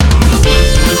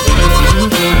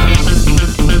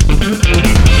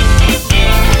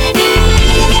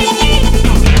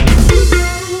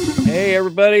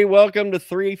everybody. Welcome to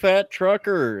Three Fat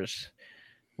Truckers.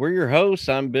 We're your hosts.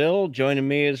 I'm Bill. Joining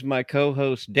me is my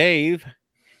co-host Dave.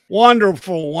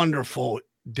 Wonderful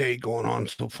day going on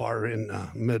so far in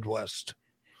Midwest.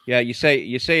 Yeah, you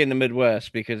say in the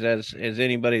Midwest because as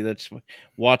anybody that's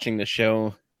watching the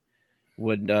show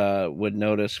would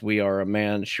notice, we are a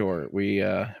man short. We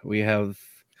have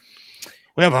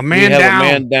a man down. A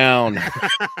man down.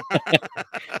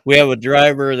 We have a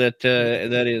driver that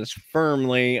is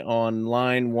firmly on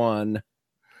line one.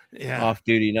 Yeah. Off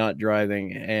duty, not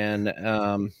driving, and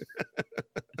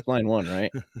it's line one,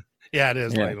 right? Yeah, it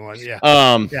is line one. Yeah.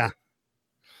 Yeah.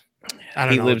 I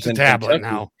don't know. Lives in tablet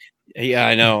Kentucky. Now. Yeah,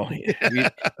 I know.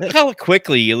 Look how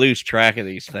quickly you lose track of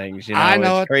these things. I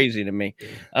know it's crazy to me.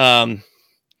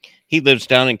 He lives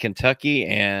down in Kentucky,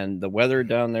 and the weather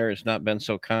down there has not been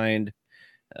so kind.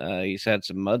 He's had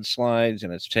some mudslides,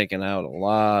 and it's taken out a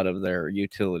lot of their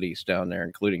utilities down there,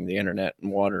 including the internet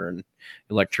and water and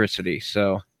electricity.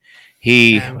 So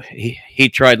he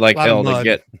tried like hell to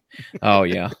get. Oh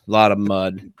yeah, a lot of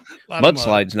mud.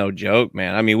 Mudslides, no joke,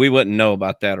 man. I mean, we wouldn't know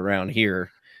about that around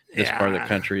here, this part of the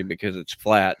country, because it's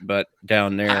flat. But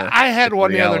down there, I had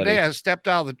one the other day. I stepped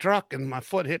out of the truck and my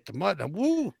foot hit the mud. And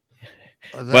woo!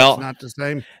 That's not the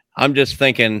same. I'm just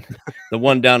thinking the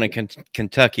one down in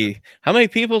Kentucky. How many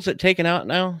people's it taken out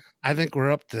now? I think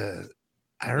we're up to.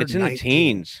 I heard it's in 19. The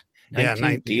teens.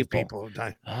 19 people have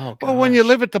died. Oh, well, when you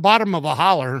live at the bbottom of a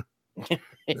holler,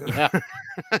 yeah,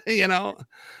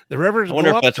 the rivers. I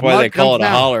wonder if that's why they call it a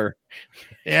holler.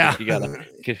 Yeah, you gotta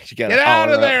get out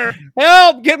of there.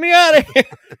 Help! Get me out of here.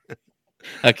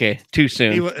 Okay, too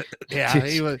soon. He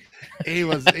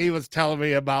was telling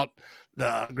me about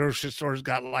the grocery store's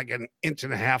got like 1.5 inches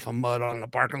of mud on the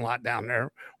parking lot down there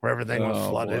where everything was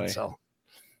flooded. Boy. So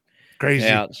crazy.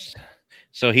 Yeah.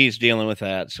 So he's dealing with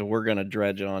that. So we're gonna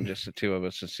dredge on just the two of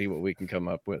us and see what we can come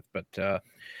up with. But I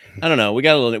don't know.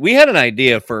 We had an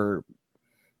idea for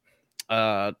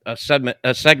a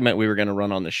segment we were going to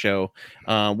run on the show.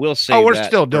 We'll see. Oh, we're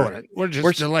still doing it.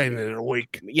 We're delaying it a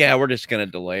week. Yeah, we're just going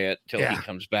to delay it till he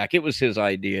comes back. It was his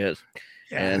idea,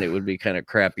 and it would be kind of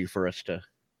crappy for us to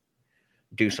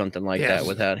do something like that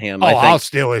without him. I'll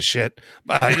steal his shit.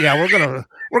 But we're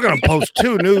gonna post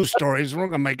 2 news stories. We're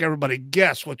gonna make everybody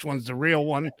guess which one's the real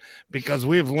one, because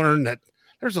we've learned that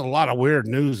there's a lot of weird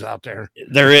news out there.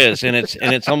 There is, and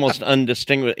it's almost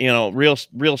undistinguished.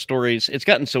 Real stories. It's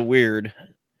gotten so weird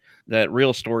that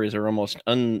real stories are almost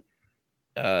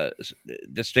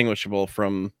distinguishable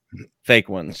from fake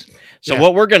ones. So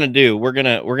what we're gonna do, we're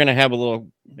gonna have a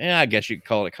little. I guess you could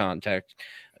call it a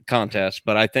contest,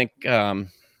 but I think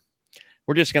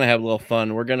we're just gonna have a little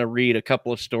fun. We're gonna read a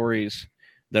couple of stories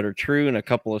that are true and a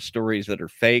couple of stories that are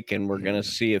fake, and we're going to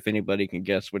see if anybody can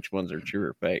guess which ones are true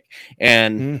or fake.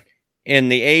 And in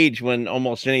the age when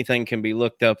almost anything can be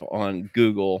looked up on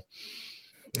Google,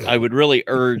 I would really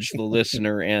urge the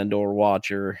listener and or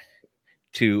watcher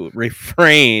to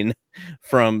refrain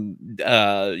from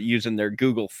using their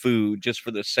Google food just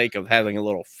for the sake of having a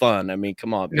little fun. I mean,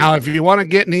 come on. Now, if you want to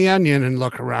get in the onion and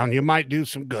look around, you might do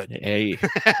some good. Hey,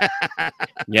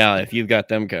 yeah, if you've got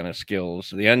them kind of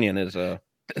skills, the onion is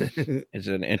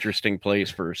an interesting place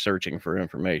for searching for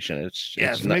information. It's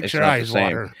makes your eyes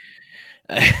water.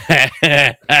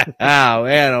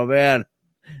 Oh man!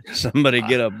 Somebody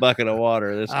get a bucket of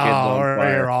water. This kid's on fire.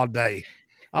 Here all day,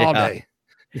 day.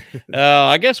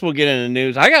 I guess we'll get into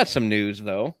news. I got some news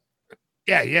though.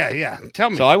 Yeah. Tell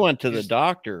me. So I went to the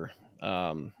doctor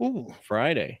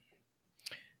Friday,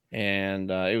 and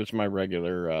it was my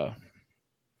regular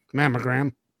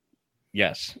mammogram.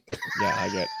 Yes.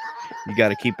 Yeah, you got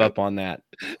to keep up on that.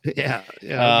 Yeah.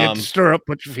 Get the stirrup,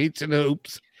 put your feet in the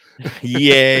hoops.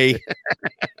 Yay.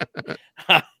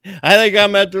 I think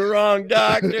I'm at the wrong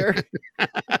doctor.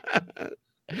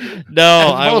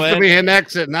 No, it's supposed to be an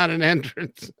exit, not an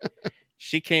entrance.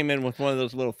 She came in with one of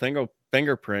those little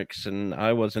finger pricks, and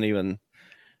I wasn't even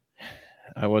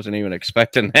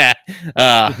expecting that.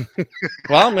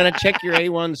 Well, I'm going to check your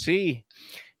A1C.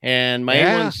 And my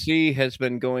A1C has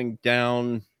been going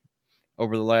down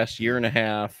over the last year and a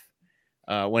half.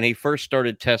 When he first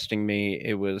started testing me,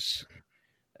 it was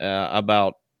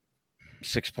about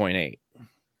 6.8.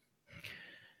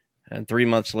 And 3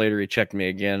 months later, he checked me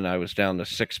again. I was down to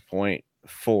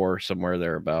 6.4, somewhere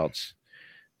thereabouts.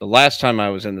 The last time I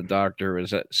was in the doctor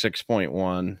was at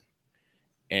 6.1.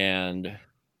 And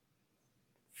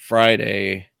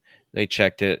Friday, they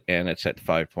checked it, and it's at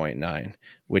 5.9,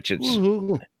 which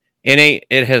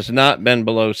it has not been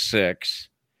below 6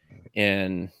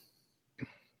 in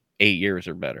 8 years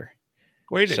or better.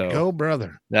 Way to go,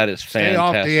 brother. That is fantastic. Stay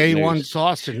off the A1 news.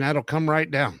 sauce, and that'll come right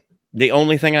down. The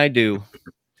only thing I do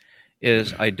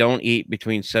is I don't eat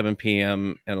between 7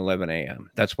 p.m. and 11 a.m.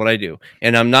 That's what I do.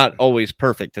 And I'm not always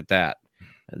perfect at that.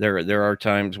 There are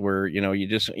times where,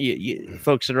 you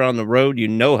folks that are on the road,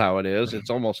 how it is. It's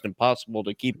almost impossible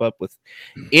to keep up with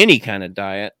any kind of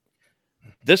diet.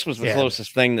 This was the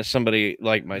closest thing that somebody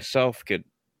like myself could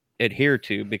adhere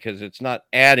to, because it's not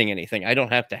adding anything. I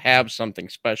don't have to have something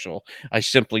special. I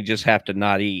simply just have to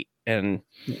not eat. And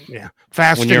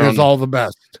fasting is all the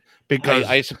best. Because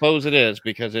I suppose it is,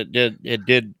 because it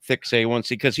did fix A1C,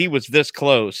 because he was this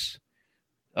close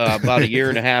about a year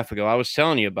and a half ago. I was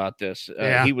telling you about this.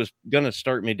 He was going to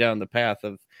start me down the path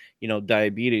of,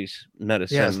 diabetes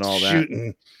medicine and all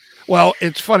that. Well,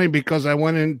 it's funny because I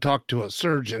went in and talked to a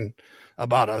surgeon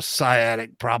about a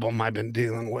sciatic problem I've been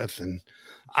dealing with. And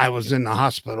I was in the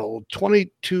hospital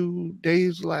 22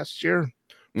 days last year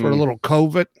for a little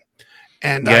COVID.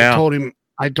 And I told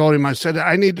him, I said,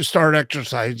 I need to start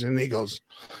exercising. And he goes,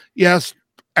 yes,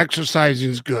 exercising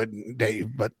is good,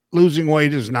 Dave, but losing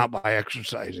weight is not by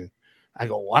exercising. I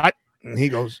go, what? And he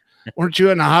goes, weren't you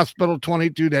in the hospital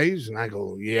 22 days? And I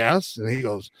go, yes. And he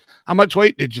goes, how much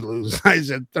weight did you lose? I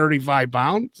said, 35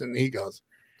 pounds. And he goes,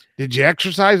 did you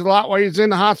exercise a lot while you was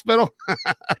in the hospital?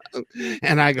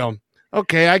 And I go,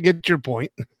 okay, I get your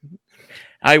point.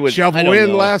 I would shovel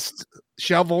in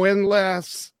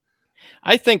less.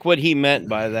 I think what he meant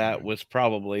by that was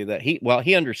probably that he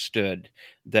understood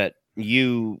that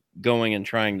you going and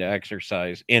trying to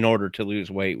exercise in order to lose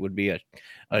weight would be a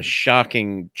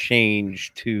shocking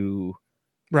change to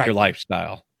your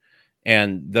lifestyle.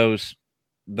 And those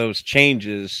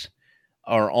changes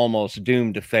are almost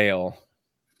doomed to fail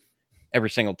every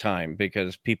single time,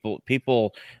 because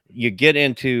people, you get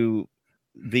into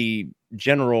the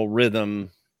general rhythm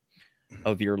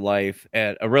of your life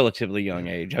at a relatively young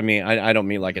age. I mean, I don't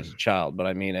mean like as a child, but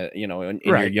I mean, in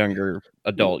your younger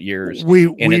adult years, we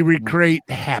recreate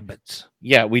habits.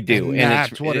 Yeah, we do.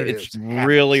 And it's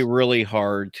really, really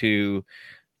hard to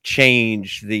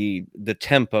change the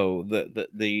tempo,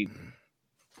 the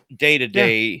day to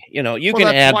day. You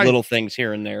can add little things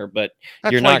here and there, but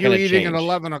you're not going to change. Eating at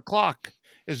 11 o'clock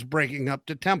is breaking up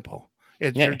the tempo.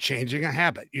 You're changing a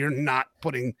habit. You're not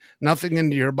putting nothing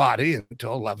into your body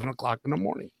until 11 o'clock in the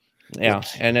morning. Yeah.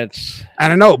 And I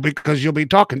don't know, because you'll be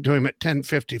talking to him at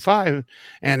 10:55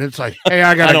 and it's like, hey,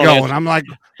 I got to go. And I'm like,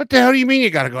 what the hell do you mean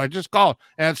you got to go? I just called.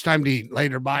 It's time to eat.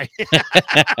 Later. Bye.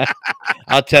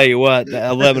 I'll tell you what,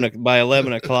 by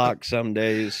 11 o'clock, some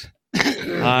days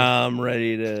I'm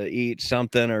ready to eat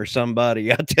something or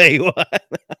somebody. I'll tell you what.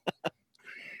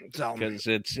 Because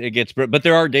it gets, but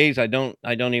there are days I don't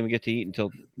even get to eat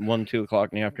until 1-2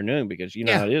 o'clock in the afternoon, because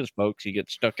how it is, folks. You get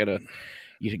stuck at a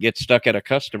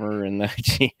customer, and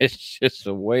it's just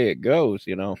the way it goes,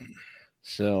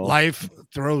 So life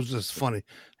throws us funny.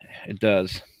 It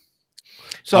does.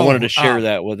 So I wanted to share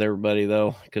that with everybody,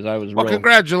 though, because I was. Well,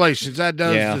 congratulations. That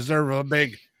does deserve a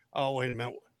big. Oh, wait a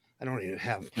minute. I don't even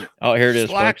have. Oh, here it is,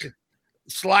 folks.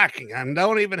 Slacking. I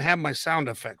don't even have my sound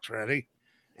effects ready.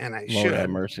 And I Lord should have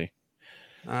mercy.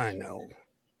 I know.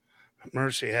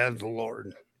 Mercy has the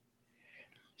Lord.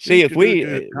 See, if we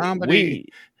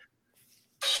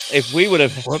would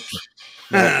have. Whoops.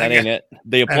 No, that ain't it.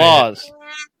 The applause.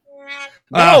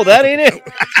 No, that ain't it.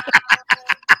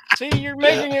 See, you're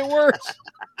making it worse.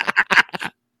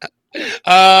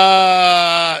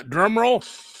 Drum roll.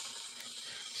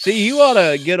 See, you ought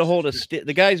to get a hold of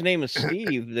the guy's name is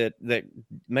Steve that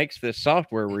makes this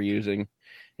software we're using,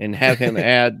 and have him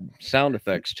add sound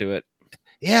effects to it.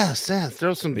 Yeah, Seth,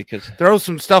 throw some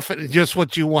stuff at just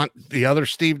what you want the other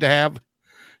Steve to have.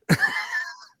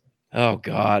 Oh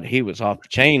God, he was off the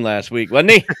chain last week, wasn't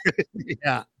he?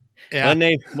 Yeah.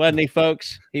 Wasn't he,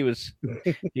 folks? He was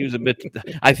a bit.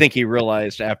 I think he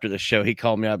realized after the show. He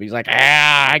called me up. He's like,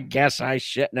 I guess I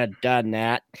shouldn't have done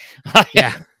that.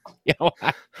 Yeah.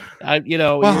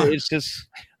 It's just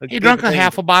he drank a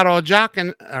half a bottle of Jock.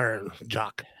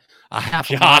 A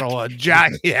half a bottle of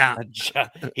Jock. Yeah.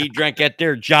 He drank that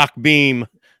there Jock Beam.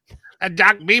 A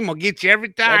Jock Beam will get you every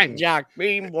time. That Jock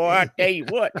Beam, boy, I tell you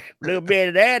what, a little bit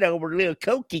of that over a little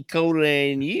Coca-Cola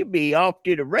and you be off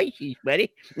to the races,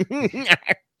 buddy.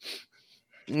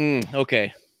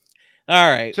 Okay.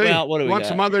 All right. So well, what do we want got?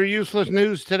 Some other useless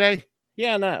news today?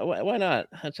 Yeah, why not?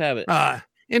 Let's have it.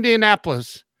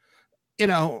 Indianapolis.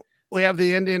 We have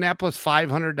the Indianapolis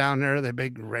 500 down there, the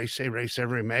big race. They race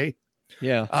every May.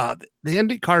 Yeah. The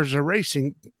Indy cars are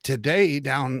racing today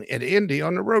down at Indy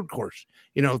on the road course,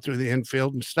 through the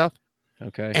infield and stuff.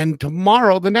 Okay. And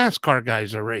tomorrow the NASCAR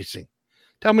guys are racing.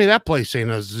 Tell me that place ain't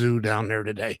a zoo down there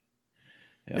today.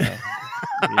 Yeah.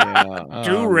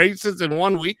 2 races in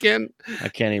one weekend. I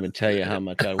can't even tell you how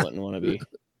much I wouldn't want to be.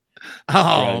 Oh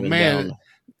driving man, down.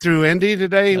 through Indy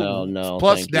today. Oh no,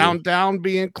 Plus thank you. downtown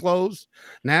being closed,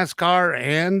 NASCAR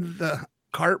and the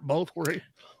cart both were.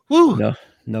 Woo.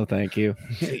 No, thank you.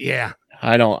 Yeah.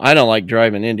 I don't like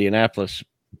driving Indianapolis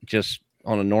just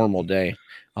on a normal day.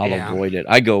 I'll avoid it.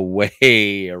 I go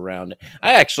way around it.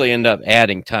 I actually end up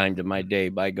adding time to my day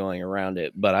by going around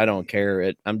it, but I don't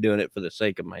care. I'm doing it for the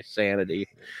sake of my sanity.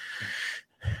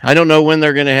 I don't know when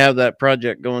they're going to have that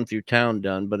project going through town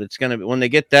done, but it's going to be when they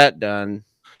get that done.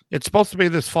 It's supposed to be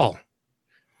this fall.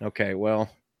 Okay, well,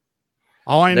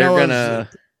 all I know is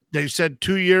they said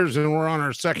 2 years and we're on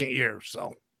our second year.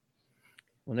 So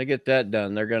when they get that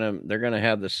done, they're gonna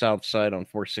have the south side on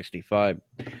 465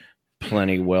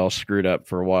 plenty well screwed up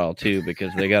for a while too,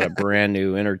 because they got a brand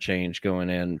new interchange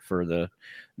going in for the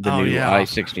new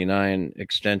I-69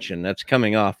 extension that's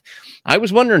coming off. I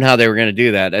was wondering how they were going to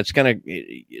do that. It's going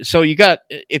to, so you got,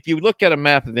 if you look at a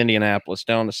map of Indianapolis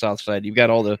down the south side, you've got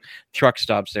all the truck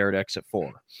stops there at exit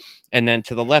 4. And then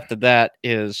to the left of that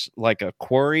is like a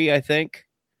quarry, I think.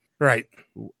 Right.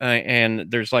 And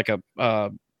there's like a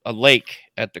lake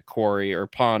at the quarry or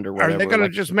pond or whatever. Are they going to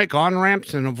just make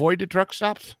on-ramps and avoid the truck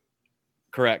stops?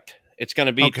 Correct. It's going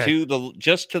to be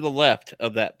just to the left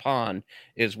of that pond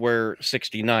is where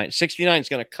 69 is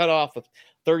going to cut off.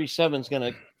 37 is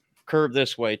going to curve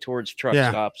this way towards truck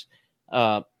stops.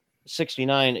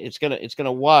 69 it's going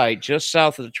to wide just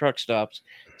south of the truck stops.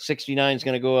 69 is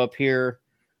going to go up here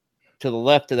to the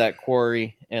left of that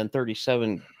quarry, and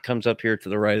 37 comes up here to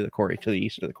the right of the quarry, to the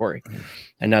east of the quarry,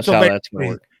 and that's how that's going to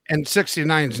work. And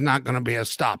 69 is not going to be a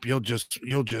stop. You would just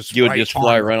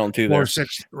fly right on through there,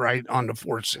 right on the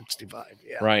 465.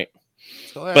 Yeah, right.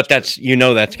 So that's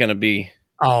that's going to be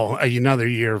another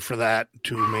year for that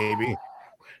too, maybe,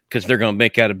 because they're going to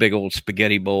make out a big old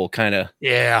spaghetti bowl kind of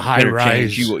high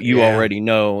rise. You already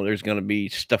know there's going to be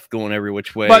stuff going every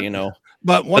which way,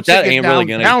 But once that ain't really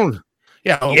going to.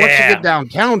 Once you get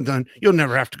downtown, then you'll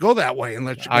never have to go that way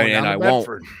unless you go down to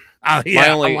Bedford. My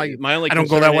only I don't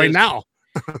go that way now.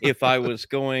 If I was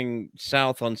going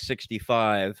south on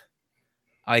 65,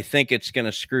 I think it's going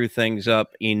to screw things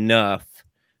up enough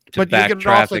to back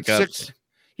traffic up.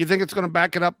 You think it's going to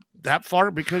back it up that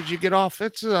far because you get off?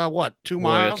 It's 2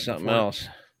 miles. It's something else.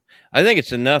 I think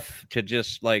it's enough to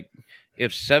just like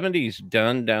if 70's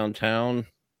done downtown.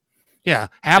 Yeah,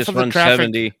 half of the traffic.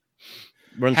 70.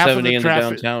 Run 70 into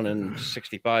downtown and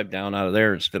 65 down out of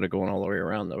there instead of going all the way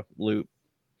around the loop.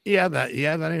 Yeah, that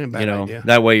ain't a bad idea.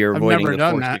 That way you're avoiding the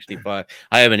 465.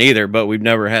 I haven't either, but we've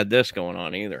never had this going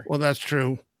on either. Well, that's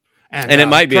true. And it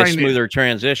might be a smoother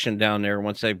transition down there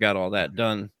once they've got all that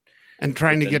done. And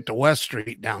trying to get to West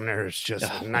Street down there is just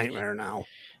a nightmare now.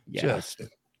 Yeah.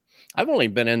 I've only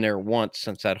been in there once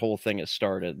since that whole thing has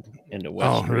started into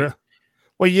West Street. Really?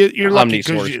 Well, you're lucky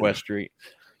because West Street.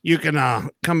 You can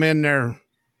come in there.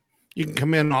 You can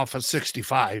come in off of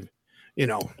 65,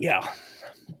 Yeah.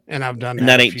 And I've done that. And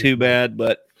that ain't too bad,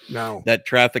 but no, that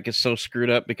traffic is so screwed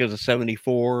up because of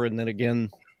 74 and then again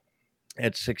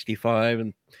at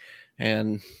 65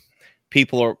 and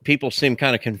people seem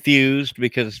kind of confused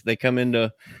because they come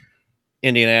into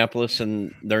Indianapolis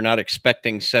and they're not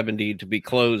expecting 70 to be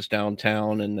closed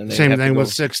downtown, and then they same thing with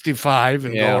 65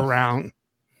 and go around.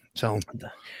 So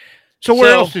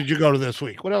where else did you go to this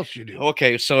week? What else did you do?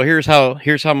 Okay, so here's how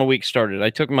my week started. I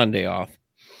took Monday off.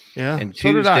 Yeah. And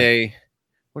Tuesday,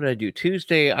 what did I do?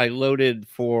 Tuesday, I loaded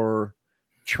for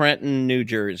Trenton, New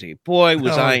Jersey. Boy,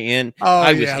 was I in.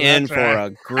 I was in for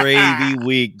a gravy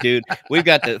week, dude. We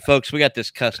got this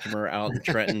customer out in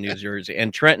Trenton, New Jersey.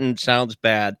 And Trenton sounds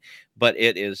bad, but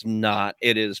it is not.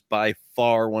 It is by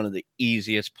far one of the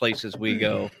easiest places we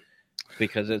go.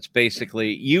 Because it's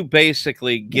you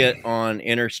basically get on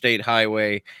Interstate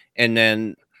Highway and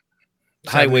then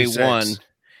 76. Highway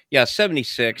 1.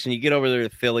 76. And you get over there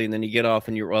to Philly and then you get off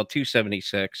and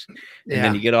 276. And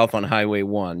then you get off on Highway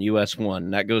 1, US 1.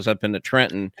 And that goes up into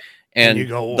Trenton. And you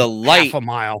go the light. Half a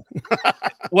mile.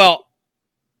 well,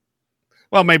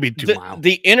 maybe 2 miles.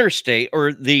 The interstate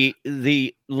or the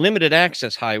limited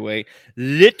access highway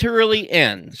literally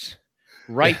ends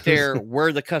right there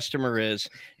where the customer is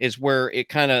where it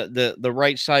kind of the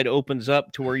right side opens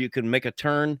up to where you can make a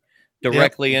turn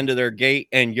directly into their gate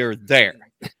and you're there.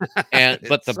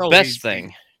 But the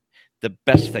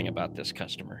best thing about this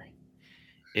customer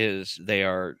is they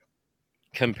are,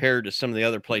 compared to some of the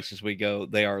other places we go,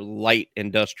 they are light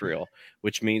industrial,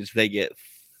 which means they get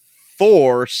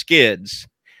 4 skids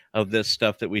of this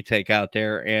stuff that we take out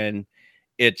there, and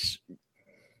it's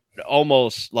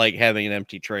almost like having an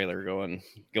empty trailer going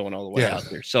all the way out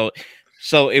there.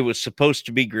 So it was supposed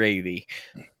to be gravy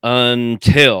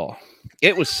until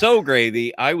it was so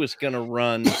gravy. I was going to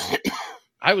run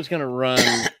I was going to run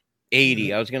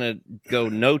 80. I was going to go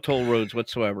no toll roads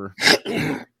whatsoever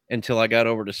until I got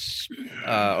over to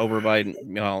over by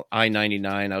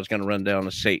I-99. I was going to run down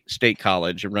to State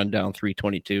College and run down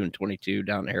 322 and 22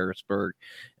 down to Harrisburg,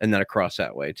 and then across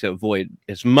that way to avoid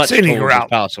as much tolls as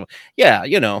possible. Yeah,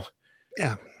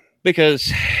 Yeah,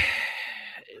 because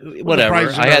whatever.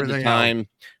 I had the time.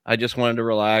 I just wanted to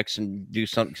relax and do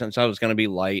something since I was going to be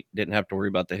light. Didn't have to worry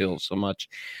about the hills so much.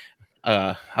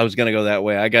 I was going to go that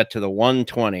way. I got to the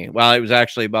 120. Well, it was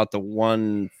actually about the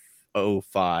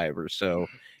 105 or so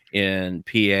in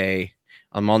PA.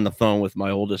 I'm on the phone with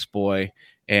my oldest boy,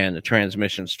 and the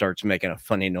transmission starts making a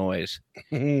funny noise.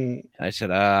 I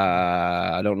said,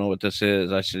 I don't know what this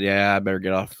is. I said, yeah, I better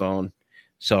get off the phone.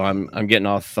 So I'm getting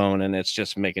off the phone, and it's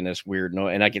just making this weird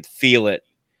noise, and I could feel it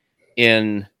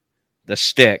in the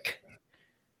stick.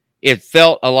 It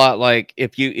felt a lot like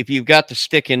if you've got the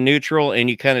stick in neutral and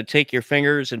you kind of take your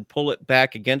fingers and pull it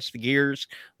back against the gears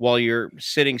while you're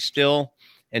sitting still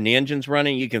and the engine's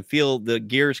running, you can feel the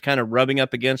gears kind of rubbing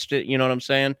up against it. You know what I'm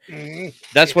saying?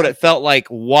 That's what it felt like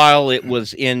while it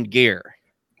was in gear.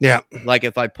 Yeah. Like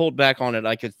if I pulled back on it,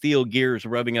 I could feel gears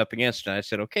rubbing up against it. I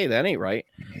said, okay, that ain't right.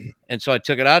 And so I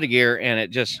took it out of gear, and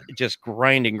it just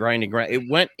grinding. It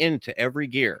went into every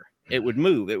gear. It would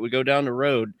move. It would go down the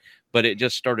road, but it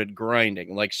just started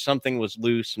grinding like something was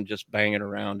loose and just banging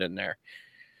around in there.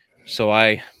 So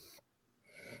I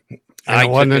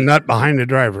wasn't a nut behind the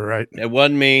driver, right? It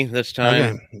wasn't me this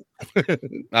time. Okay.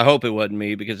 I hope it wasn't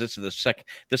me, because this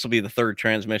will be the third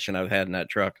transmission I've had in that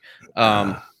truck.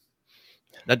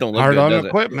 That don't look hard good, on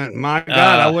equipment. My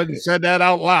God, I wouldn't have said that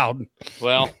out loud.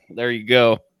 Well, there you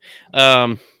go.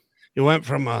 You went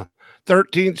from a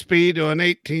 13 speed to an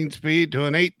 18 speed to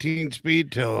an 18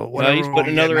 speed to whatever. Well, he's put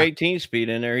another 18 speed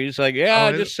in there. He's like, yeah,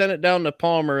 I just sent it down to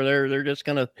Palmer. They're just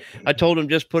gonna. I told him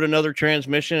just put another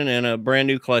transmission and a brand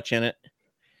new clutch in it.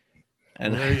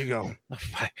 And there you go.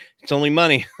 It's only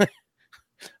money.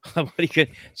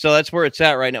 So that's where it's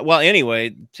at right now. Well,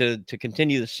 anyway, to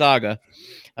continue the saga,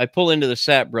 I pull into the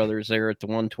Sapp Brothers there at the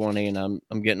 120, and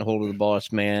I'm getting a hold of the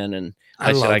boss man, and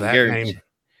I said, I can guarantee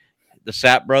the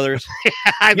Sapp Brothers.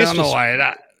 I don't know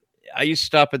why. I used to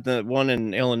stop at the one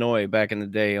in Illinois back in the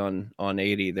day on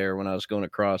 80 there when I was going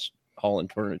across hauling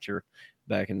furniture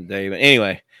back in the day. But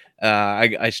anyway,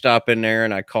 I stop in there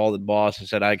and I call the boss and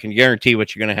said, I can guarantee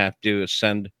what you're going to have to do is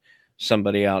send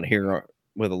somebody out here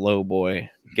with a low boy,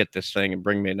 get this thing and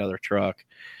bring me another truck.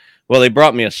 Well, they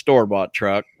brought me a store-bought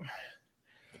truck.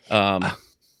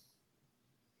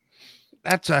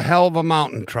 That's a hell of a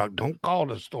mountain truck. Don't call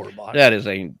it a store-bought. That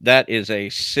is a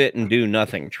sit and do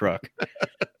nothing truck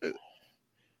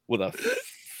with a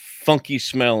funky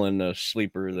smell in the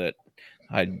sleeper that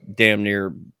I damn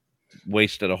near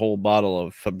wasted a whole bottle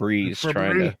of Febreze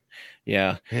trying to.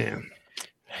 Yeah.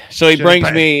 So he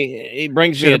brings me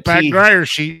a pack dryer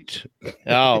sheet.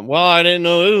 Oh, well, I didn't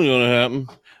know it was going to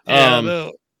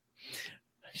happen.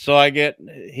 So I get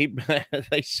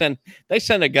they send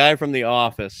a guy from the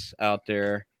office out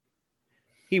there.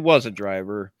 He was a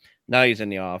driver. Now he's in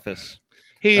the office.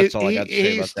 That's all I got to say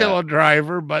about he's still a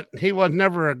driver, but he was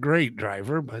never a great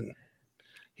driver. But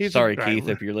he's sorry, Keith,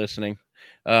 if you're listening.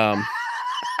 I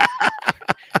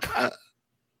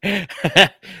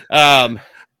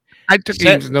took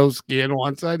him snow skiing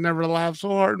once. I never laughed so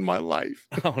hard in my life.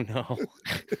 Oh no.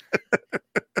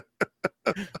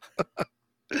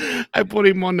 I put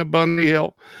him on the Bunny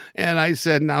Hill, and I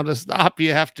said, now to stop,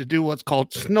 you have to do what's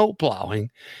called snow plowing,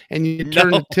 and you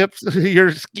turn the tips of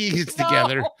your skis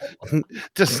together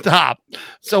to stop.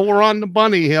 So we're on the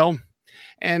Bunny Hill,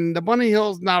 and the Bunny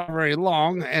Hill's not very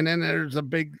long, and then there's a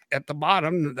big, at the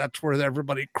bottom, that's where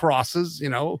everybody crosses,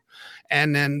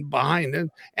 and then behind it,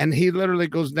 and he literally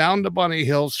goes down the Bunny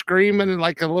Hill screaming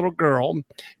like a little girl,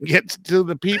 gets to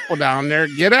the people down there,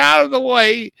 get out of the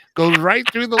way, goes right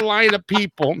through the line of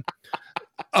people,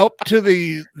 up to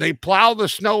they plow the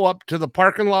snow up to the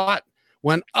parking lot,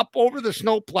 went up over the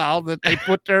snow plow that they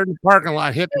put there in the parking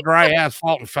lot, hit the dry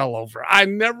asphalt and fell over. I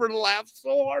never laughed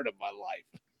so hard in my life.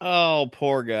 Oh,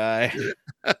 poor guy.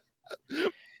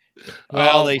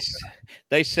 Well,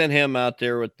 they sent him out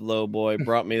there with the low boy,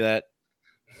 brought me that.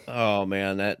 Oh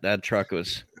man, that truck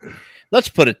was, let's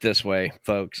put it this way,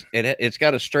 folks. It's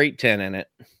got a straight 10 in it.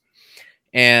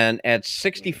 And at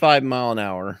 65 mile an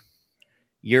hour,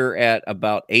 you're at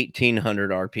about 1800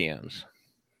 RPMs.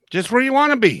 Just where you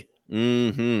want to be.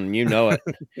 Mm-hmm. You know it.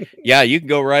 Yeah, you can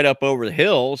go right up over the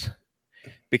hills.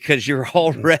 Because you're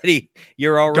already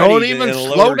don't even in a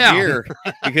slow lower down gear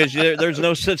because there's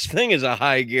no such thing as a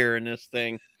high gear in this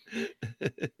thing.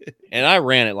 And I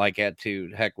ran it like that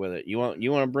too. Heck with it. You want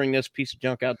to bring this piece of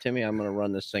junk out to me? I'm going to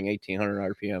run this thing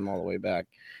 1800 RPM all the way back.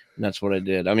 And that's what I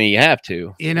did. I mean, you have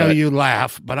to. You know, you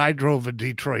laugh, but I drove in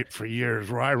Detroit for years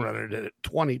where I run it at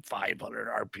 2,500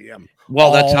 RPM.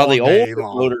 Well, that's how the older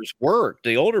motors worked.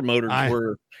 The older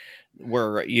motors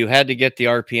were you had to get the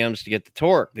RPMs to get the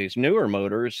torque. These newer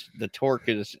motors, the torque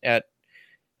is at,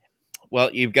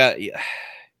 well, you've got,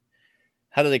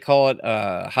 how do they call it?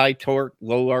 High torque,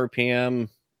 low RPM.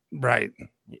 Right.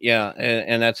 Yeah.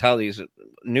 And that's how these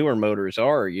newer motors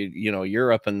are. You know,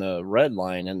 you're up in the red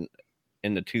line and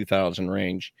in the 2000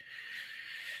 range.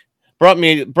 Brought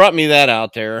me that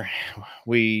out there.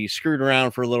 We screwed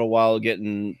around for a little while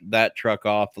getting that truck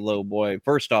off the low boy.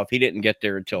 First off, he didn't get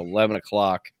there until 11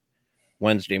 o'clock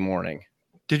Wednesday morning.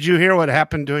 Did you hear what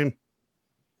happened to him?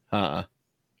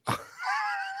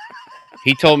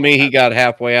 He told me he got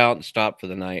halfway out and stopped for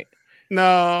the night.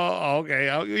 No,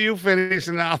 okay. You finish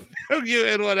now. You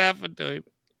and what happened to him?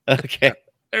 Okay.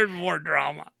 There's more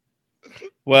drama.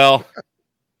 Well,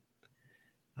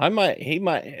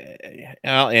 anyway.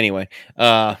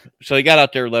 So he got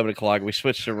out there 11 o'clock. We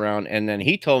switched around, and then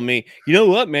he told me, you know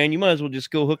what, man, you might as well just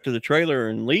go hook to the trailer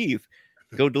and leave.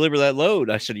 Go deliver that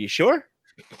load. I said, are you sure?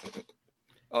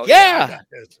 Oh, yeah.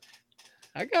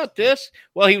 I got this.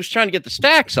 Well, he was trying to get the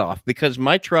stacks off because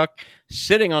my truck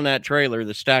sitting on that trailer,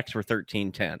 the stacks were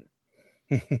 1310.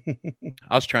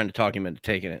 I was trying to talk him into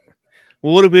taking it.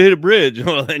 Well, what if we hit a bridge?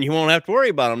 Well, then you won't have to worry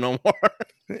about them no more.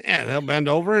 Yeah, they'll bend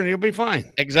over and you'll be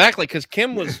fine. Exactly, because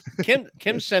Kim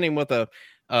sent him with a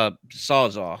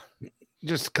sawzall.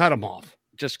 Just cut them off.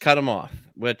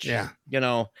 Which, you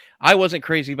know, I wasn't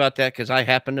crazy about that because I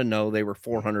happened to know they were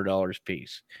 $400 a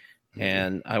piece.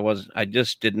 And I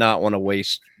just did not want to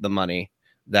waste the money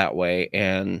that way.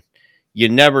 And you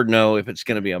never know if it's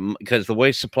going to be because the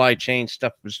way supply chain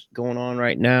stuff is going on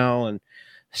right now, and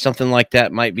something like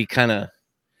that might be kind of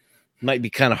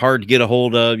hard to get a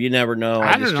hold of. You never know.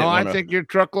 I don't know. I think your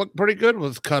truck looked pretty good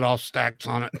with cut off stacks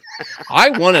on it.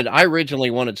 I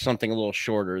originally wanted something a little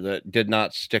shorter that did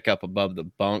not stick up above the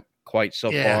bunk quite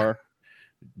so far.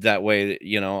 That way,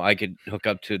 you know, I could hook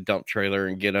up to a dump trailer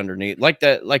and get underneath like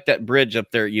that bridge up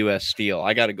there at US Steel.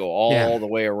 I got to go all the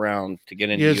way around to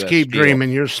get into. You just keep dreaming.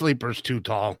 Your sleeper's too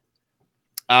tall.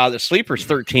 The sleeper's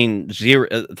 13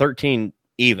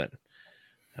 even.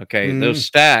 Okay, those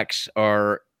stacks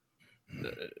are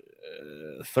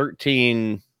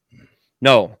 13.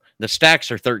 No, the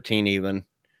stacks are 13 even.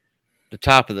 The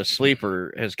top of the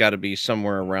sleeper has got to be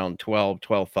somewhere around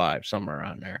 12.5, somewhere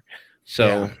around there.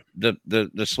 So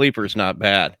the sleeper is not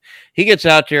bad. He gets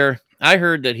out there. I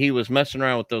heard that he was messing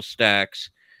around with those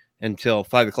stacks until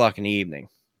 5 o'clock in the evening.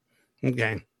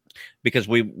 Okay. Because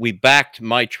we backed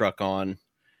my truck on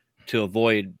to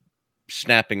avoid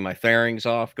snapping my fairings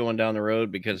off going down the road,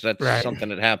 because that's something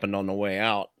that happened on the way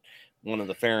out. One of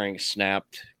the fairings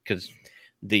snapped because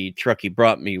the truck he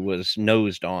brought me was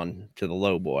nosed on to the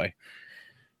low boy.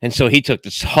 And so he took the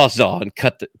sawzall and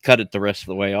cut it the rest of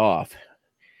the way off.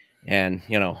 And,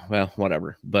 you know, well,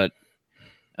 whatever. But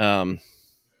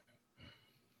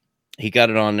he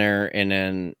got it on there and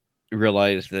then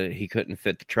realized that he couldn't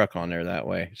fit the truck on there that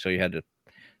way. So he had to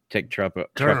take the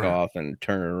truck off and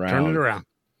turn it around.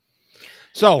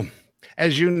 So,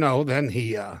 as you know, then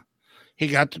he got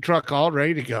the truck all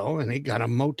ready to go, and he got a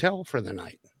motel for the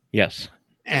night. Yes.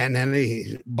 And then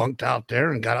he bunked out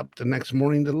there and got up the next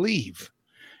morning to leave.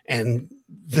 And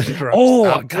the truck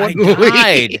a guy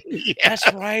died.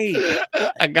 That's right.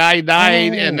 A guy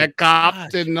died, and the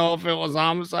cops didn't know if it was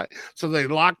homicide. So they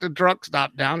locked the truck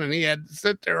stop down, and he had to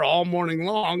sit there all morning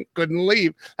long, couldn't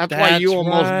leave. That's why you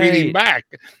almost beat him back.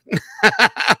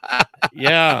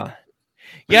 Yeah.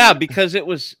 Yeah, because it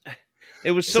was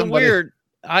so weird.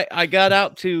 I got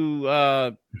out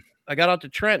to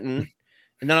Trenton,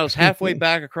 and then I was halfway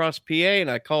back across PA, and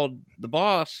I called the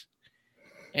boss,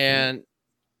 and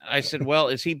I said, well,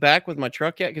 is he back with my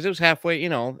truck yet? Because it was halfway, you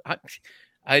know,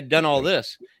 I'd done all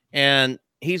this. And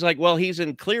he's like, well, he's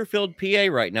in Clearfield, PA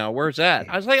right now. Where's that?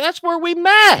 I was like, that's where we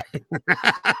met.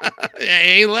 He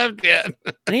ain't left yet.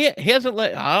 He hasn't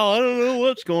left. I don't know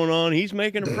what's going on. He's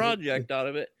making a project out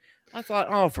of it. I thought,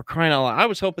 oh, for crying out loud. I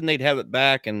was hoping they'd have it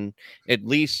back and at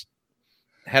least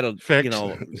had a, fix. You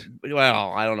know,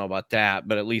 well, I don't know about that,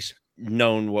 but at least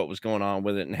known what was going on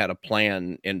with it and had a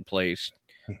plan in place,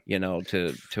 you know,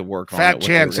 to work on it. Fat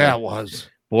chance that was.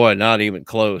 Boy, not even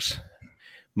close.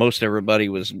 Most of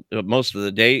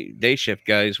the day shift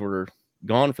guys were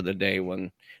gone for the day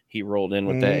when he rolled in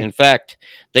with that. In fact,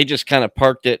 they just kind of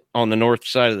parked it on the north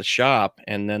side of the shop,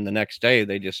 and then the next day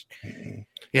they just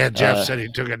Yeah, Jeff said he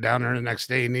took it down there the next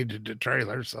day. He needed the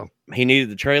trailer, so he needed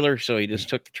the trailer, so he just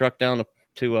took the truck down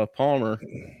to Palmer.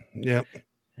 Yep.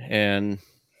 And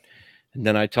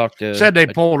then I talked to. Said they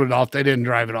pulled it off. They didn't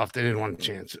drive it off. They didn't want to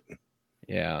chance it.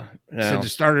 Yeah. Said they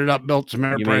started up, built some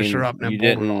air pressure up, and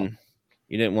then pulled it off.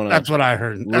 You didn't want to. That's what I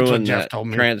heard. That's what Jeff told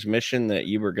me. Transmission that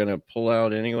you were going to pull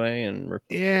out anyway, and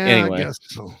anyway. I guess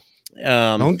so.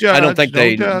 Don't judge. I don't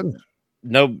think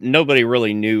nobody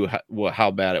really knew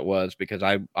how bad it was, because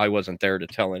I wasn't there to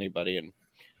tell anybody in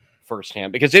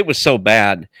firsthand, because it was so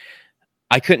bad.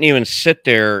 I couldn't even sit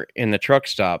there in the truck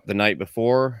stop the night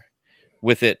before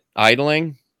with it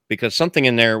idling, because something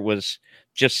in there was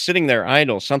just sitting there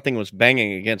idle. Something was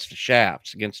banging against the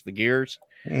shafts, against the gears.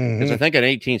 Because I think an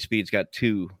 18 speed's got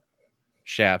 2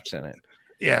 shafts in it.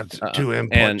 Yeah, it's 2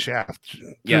 input shafts.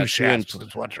 Two shafts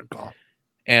is what they're called.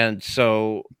 And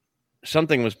so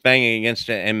something was banging against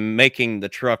it and making the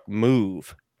truck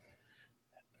move,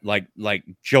 like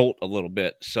jolt a little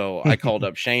bit. So I called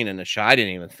up Shane in the shop. I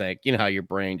didn't even think, you know how your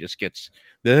brain just gets,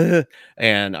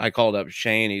 and I called up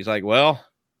Shane. He's like, well,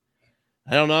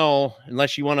 I don't know,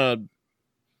 unless you want to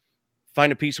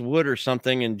find a piece of wood or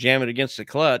something and jam it against the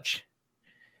clutch.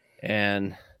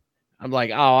 And I'm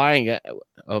like, oh, I ain't got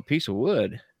a piece of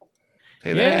wood.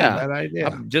 Hey, that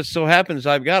idea. Just so happens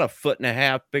I've got a 1.5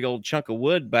 foot big old chunk of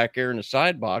wood back there in the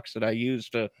side box that I use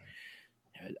it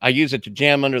to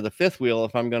jam under the fifth wheel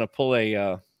if I'm going to pull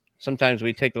a. Sometimes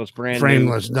we take those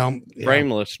frameless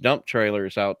dump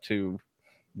trailers out to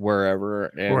wherever,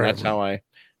 and that's how I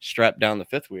strap down the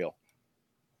fifth wheel.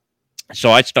 So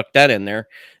I stuck that in there,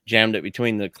 jammed it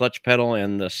between the clutch pedal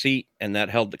and the seat, and that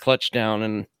held the clutch down,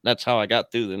 and that's how I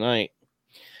got through the night.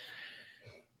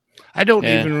 I don't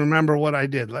even remember what I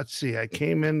did. Let's see. I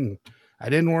came in. I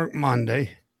didn't work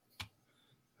Monday.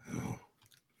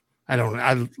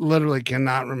 I literally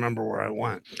cannot remember where I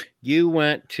went. You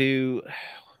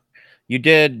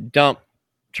did dump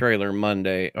trailer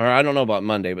Monday, or I don't know about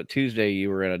Monday, but Tuesday you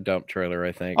were in a dump trailer,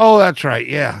 I think. Oh, that's right.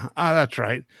 Yeah, that's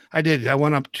right. I did. I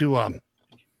went up to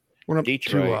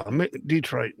Detroit.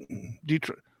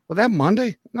 Detroit. Was that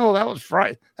Monday? No, that was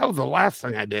Friday. That was the last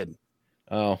thing I did.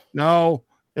 Oh no,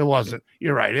 it wasn't.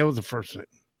 You're right. It was the first thing.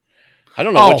 I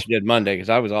don't know what you did Monday, because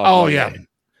I was off. Oh Monday. Yeah,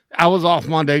 I was off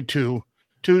Monday too.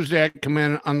 Tuesday I come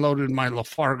in, unloaded my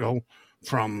Lafargo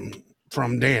from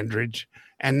Dandridge,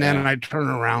 and then I turn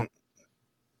around.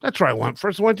 That's where I went.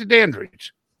 First I went to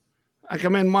Dandridge. I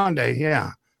come in Monday.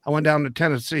 Yeah. I went down to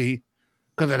Tennessee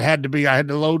because it had to be. I had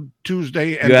to load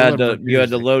Tuesday. And you had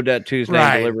to load that Tuesday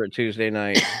and deliver it Tuesday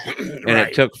night. And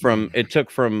it took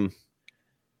from,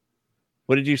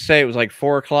 what did you say? It was like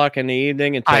 4:00 in the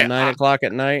evening until 9:00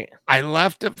 at night. I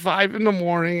left at 5 in the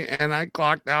morning and I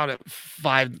clocked out at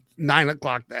 9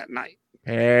 o'clock that night.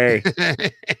 Hey,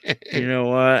 you know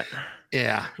what?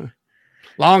 Yeah.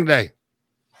 Long day.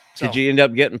 Did you end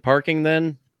up getting parking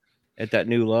then at that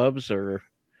new Love's, or?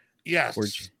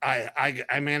 Yes,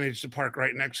 I managed to park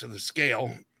right next to the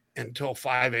scale until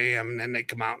 5 a.m. and then they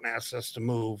come out and ask us to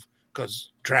move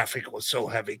because traffic was so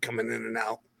heavy coming in and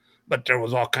out. But there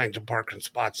was all kinds of parking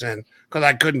spots in because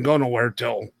I couldn't go nowhere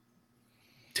till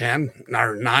 10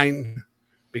 or 9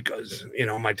 because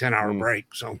my 10-hour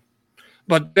break. So,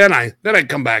 but then I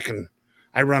come back and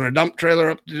I run a dump trailer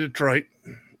up to Detroit.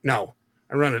 No,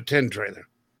 I run a 10 trailer.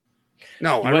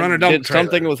 No, I run a dump trailer.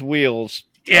 Something with wheels.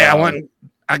 Yeah,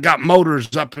 I got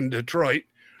motors up in Detroit,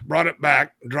 brought it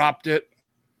back, dropped it,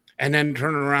 and then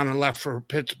turned around and left for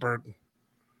Pittsburgh.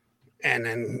 And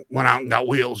then went out and got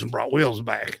wheels and brought wheels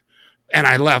back. And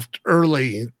I left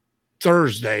early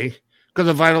Thursday because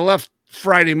if I'd have left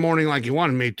Friday morning like you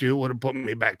wanted me to, it would have put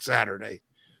me back Saturday.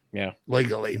 Yeah,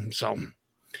 legally. So,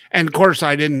 and of course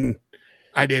I didn't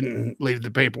leave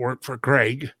the paperwork for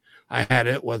Craig. I had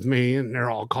it with me, and they're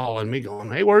all calling me,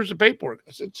 going, "Hey, where's the paperwork?"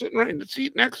 I said, "Sitting right in the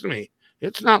seat next to me.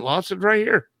 It's not lost. It's right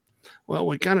here." Well,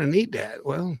 we kind of need that.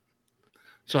 Well,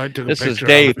 so I took a picture. This is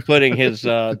Dave putting his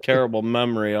terrible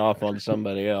memory off on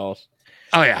somebody else.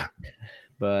 Oh yeah,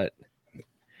 but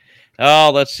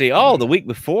let's see. Oh, the week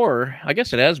before, I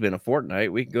guess it has been a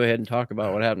fortnight. We can go ahead and talk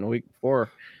about what happened the week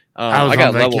before. I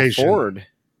got level forward.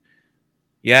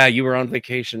 Yeah, you were on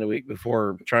vacation the week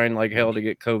before, trying like hell to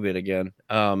get COVID again.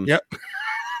 Yep.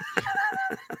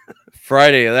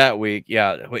 Friday of that week,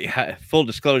 full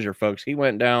disclosure, folks, he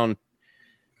went down.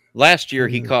 Last year,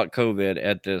 he caught COVID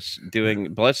at this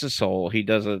bless his soul, he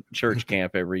does a church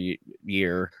camp every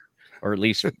year, or at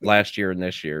least last year and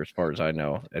this year, as far as I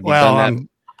know.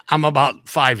 I'm about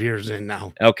 5 years in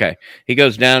now. Okay. He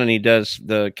goes down and he does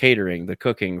the catering, the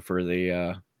cooking for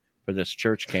the for this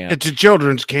church camp. It's a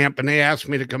children's camp, and they asked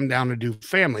me to come down and do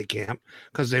family camp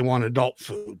because they want adult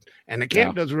food. And the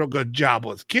camp does a real good job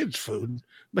with kids' food,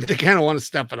 but they kind of want to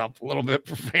step it up a little bit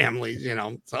for families, you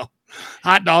know. So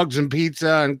hot dogs and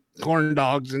pizza and corn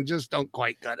dogs, and just don't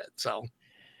quite cut it. So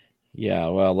yeah,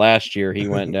 well, last year he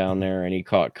went down there and he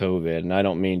caught COVID, and I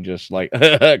don't mean just like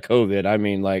COVID. I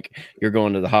mean like you're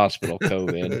going to the hospital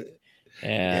COVID,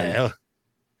 and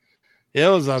it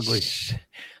was ugly.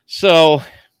 So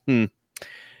that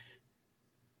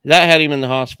had him in the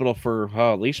hospital for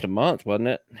at least a month, wasn't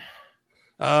it?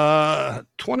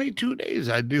 22 days,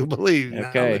 I do believe.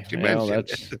 Okay, well,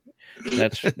 that's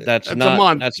that's not a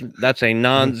month. That's a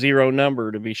non-zero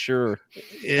number, to be sure.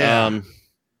 Yeah.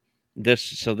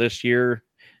 This year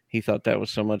he thought that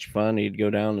was so much fun he'd go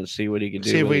down and see what he could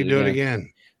do. See if we can do it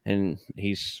again. And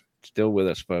he's still with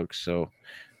us, folks. So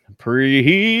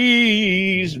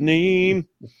praise name.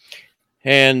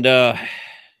 And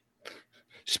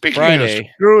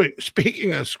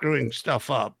speaking of screwing stuff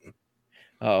up.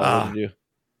 What did you do?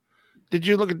 Did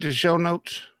you look at the show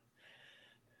notes?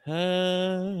 Well,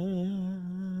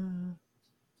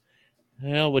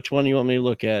 which one do you want me to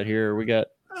look at here? We got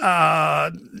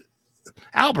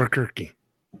Albuquerque.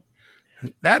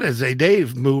 That is a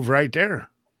Dave move right there.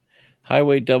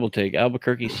 Highway double take.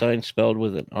 Albuquerque sign spelled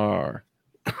with an R.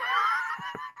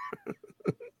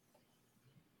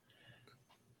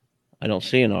 I don't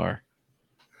see an R.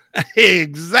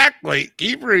 Exactly.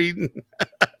 Keep reading.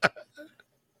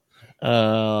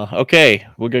 Okay,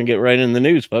 we're going to get right in the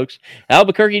news, folks.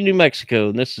 Albuquerque, New Mexico,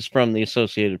 and this is from the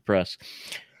Associated Press.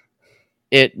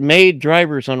 It made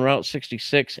drivers on Route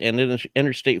 66 and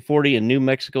Interstate 40 in New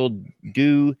Mexico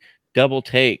do double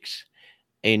takes.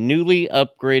 A newly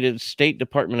upgraded State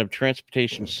Department of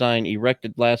Transportation sign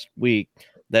erected last week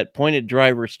that pointed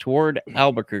drivers toward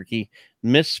Albuquerque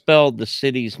misspelled the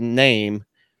city's name,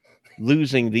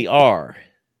 losing the R.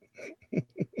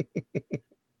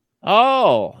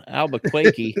 Oh,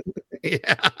 Albuquerque.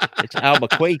 Yeah. It's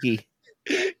Albuquerque.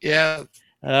 Yeah.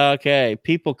 Okay.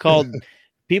 People called and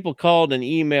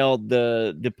emailed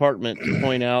the department to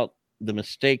point out the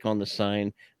mistake on the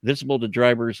sign, visible to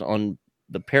drivers on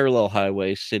the parallel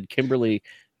highway, said Kimberly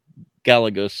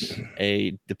Gallegos,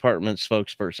 a department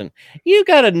spokesperson. You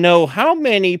got to know how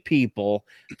many people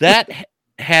that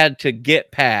had to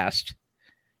get past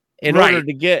in order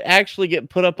to get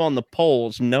put up on the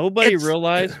polls. Nobody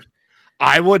realized.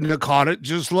 I wouldn't have caught it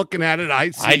just looking at it. I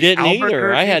didn't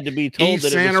either. I had to be told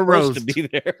that it was supposed to be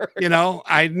there. You know,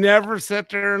 I never sat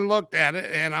there and looked at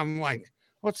it, and I'm like,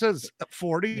 what says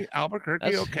 40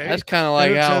 Albuquerque? Okay. That's kind of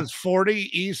like how it says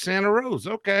 40 East Santa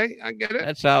Rosa. Okay, I get it.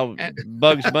 That's how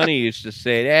Bugs Bunny used to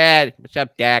say, what's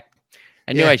up, Dak?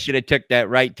 I knew I should have took that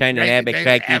right turn to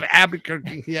Albuquerque.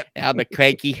 Albuquerque, yeah.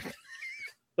 Albuquerque.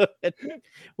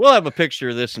 We'll have a picture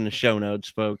of this in the show notes,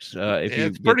 folks. If you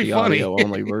get the audio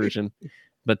only version.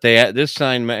 But this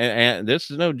sign, this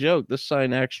is no joke. This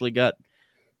sign actually got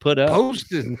put up,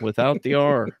 posted without the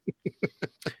R.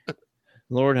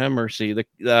 Lord have mercy.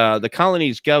 The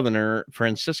colony's governor,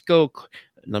 Francisco,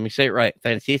 let me say it right,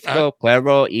 Francisco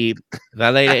Cuervo y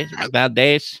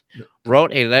Valdez,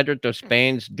 wrote a letter to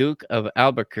Spain's Duke of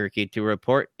Albuquerque to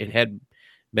report it had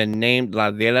been named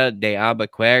La Villa de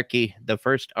Albuquerque. The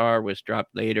first R was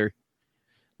dropped later,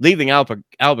 leaving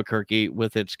Albuquerque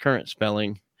with its current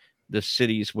spelling, the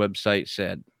city's website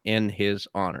said, in his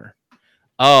honor.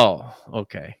 Oh,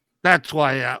 okay. That's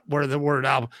why where the word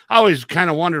I always kind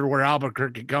of wondered where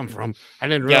Albuquerque come from. I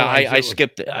didn't realize. Yeah, I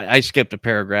skipped a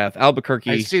paragraph.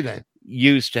 Albuquerque, I see that,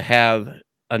 used to have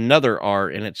another R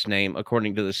in its name,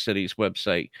 according to the city's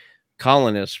website.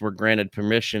 Colonists were granted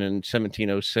permission in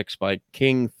 1706 by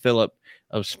King Philip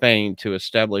of Spain to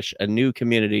establish a new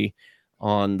community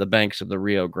on the banks of the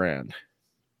Rio Grande.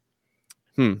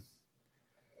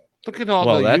 Look at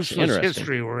all the useless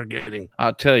history we're getting.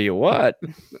 I'll tell you what.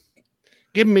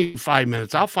 Give me 5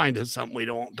 minutes. I'll find us something we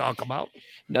don't talk about.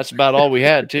 That's about all we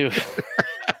had, too.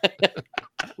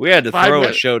 We had to throw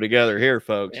a show together here,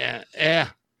 folks. Yeah.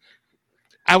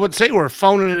 I would say we're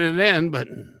phoning it in, but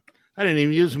I didn't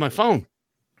even use my phone.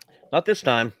 Not this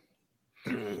time.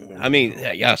 I mean,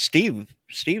 yeah,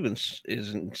 Stevens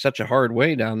is in such a hard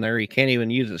way down there. He can't even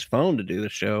use his phone to do the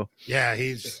show. Yeah,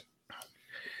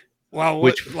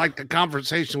 like the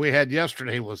conversation we had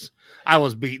yesterday was, I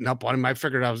was beating up on him. I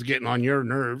figured I was getting on your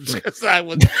nerves because I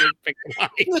was picking on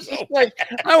him. So. Like,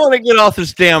 I want to get off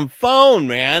this damn phone,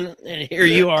 man. And here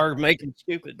you are making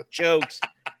stupid jokes.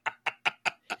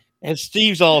 And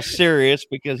Steve's all serious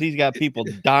because he's got people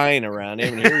dying around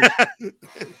him.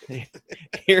 And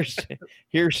here's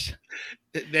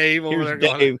Dave over there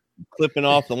Dave clipping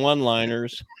off the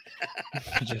one-liners.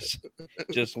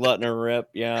 just letting her rip.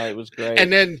 Yeah, it was great.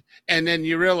 And then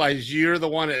you realize you're the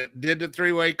one that did the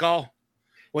three-way call.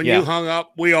 When Yeah. you hung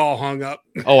up, we all hung up.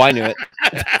 Oh, I knew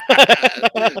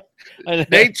it.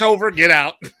 Date's over. Get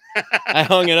out. I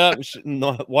hung it up. And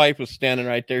the wife was standing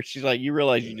right there. She's like, "You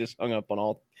realize you just hung up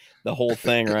on the whole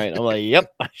thing, right?" I'm like,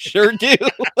 "Yep, I sure do."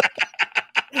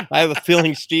 I have a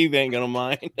feeling Steve ain't gonna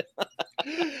mind.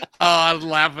 I was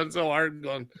laughing so hard,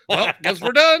 going, "Well, guess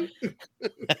we're done."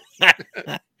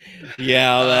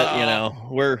 Yeah, that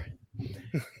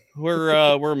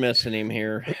we're missing him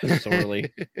here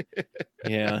sorely.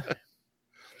 Yeah,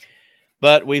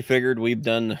 but we figured we've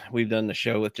done the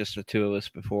show with just the two of us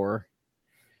before,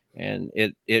 and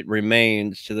it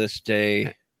remains to this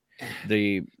day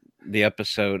the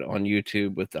episode on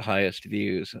YouTube with the highest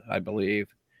views, I believe.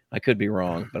 I could be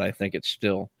wrong, but I think it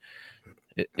still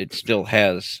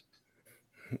has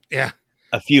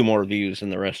a few more views than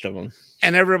the rest of them.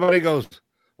 And everybody goes,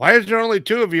 "Why is there only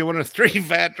two of you when it's three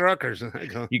fat truckers?" And I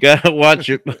go, "You got to watch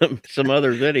it, some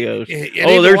other videos."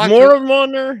 Oh, there's more of them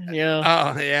on there?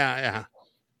 Yeah. Oh, yeah.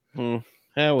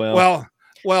 Yeah,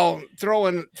 well,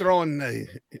 throwing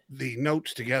the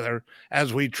notes together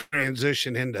as we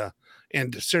transition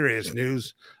into serious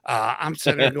news. I'm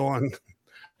sitting there going,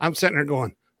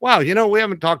 wow, we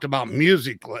haven't talked about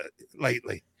music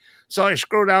lately. So I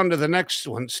scroll down to the next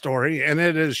one story, and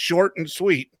it is short and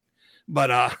sweet, but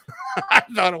I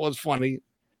thought it was funny.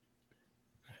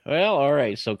 Well, all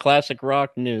right. So classic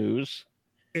rock news.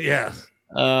 Yeah.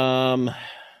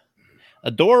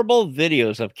 Adorable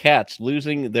videos of cats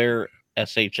losing their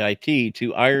SHIT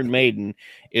to Iron Maiden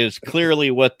is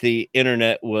clearly what the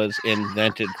internet was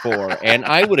invented for. And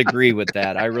I would agree with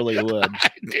that. I really would.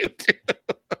 I do too.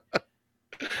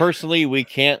 Personally, we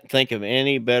can't think of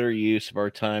any better use of our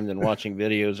time than watching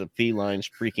videos of felines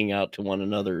freaking out to one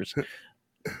another's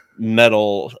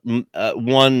metal.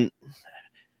 Freaking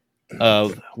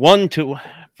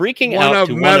out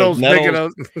to one of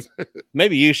metals.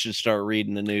 Maybe you should start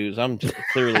reading the news. I'm just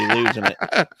clearly losing it.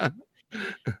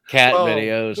 Cat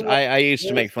videos. I used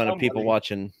to make fun of people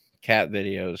watching cat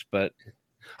videos, but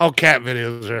cat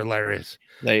videos are hilarious.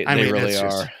 They really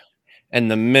are. And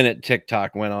the minute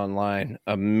TikTok went online,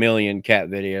 1 million cat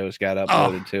videos got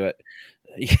uploaded to it.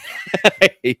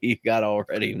 You got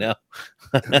already know.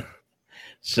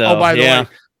 So,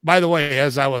 by the way,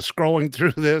 as I was scrolling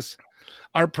through this,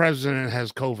 our president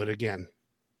has COVID again.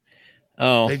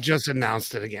 Oh, they just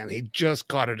announced it again. He just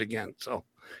caught it again. So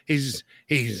he's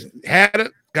had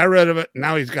it, got rid of it.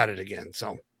 Now he's got it again.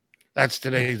 So that's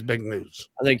today's big news.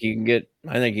 I think you can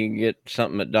get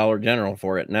something at Dollar General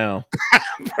for it now.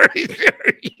 Pretty sure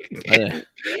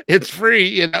it's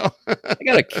free, They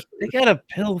got a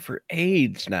pill for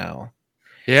AIDS now.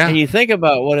 Yeah. And you think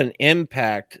about what an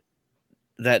impact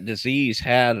that disease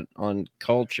had on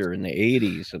culture in the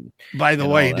 80s. And by the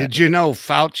way, did you know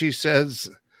Fauci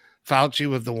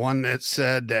was the one that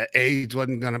said that AIDS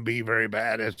wasn't going to be very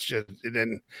bad. It's just it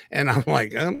didn't. And I'm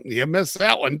like, you missed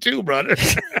that one too, brother.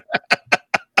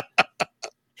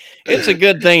 It's a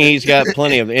good thing he's got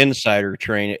plenty of insider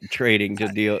trading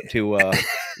to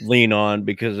lean on,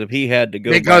 because if he had to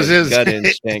go by his gut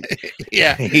instinct,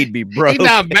 he'd be broke. He's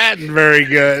not batting very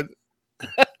good.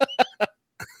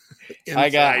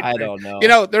 I don't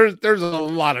know. There's a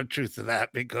lot of truth to that,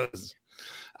 because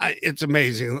it's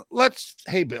amazing.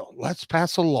 Hey Bill, let's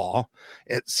pass a law.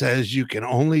 It says you can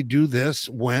only do this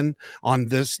when on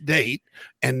this date,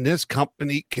 and this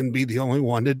company can be the only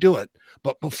one to do it.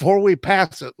 But before we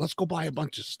pass it, let's go buy a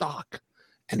bunch of stock,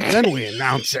 and then we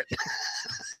announce it.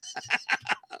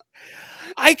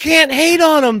 I can't hate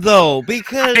on them though,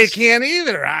 because I can't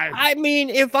either. I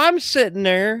mean, if I'm sitting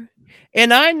there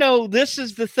and I know this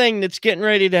is the thing that's getting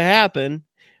ready to happen,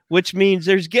 which means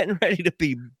there's getting ready to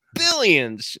be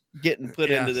billions getting put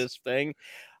into this thing,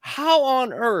 how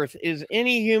on earth is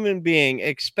any human being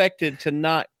expected to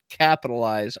not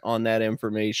capitalize on that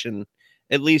information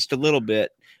at least a little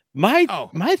bit? My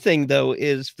thing though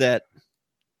is that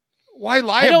why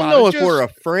lie? I don't know if we're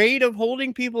afraid of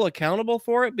holding people accountable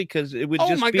for it, because it would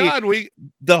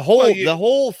the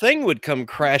whole thing would come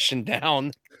crashing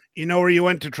down. You know where you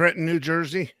went to Trenton, New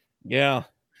Jersey? Yeah.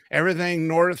 Everything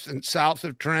north and south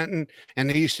of Trenton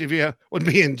and east of you would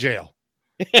be in jail.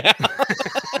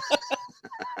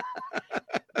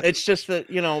 It's just that,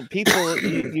 people,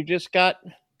 you just got...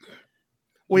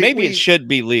 Maybe it should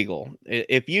be legal.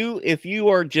 If you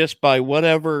are just by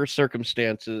whatever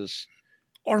circumstances,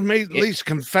 or may at least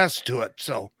confess to it.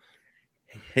 So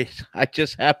I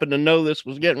just happened to know this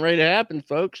was getting ready to happen,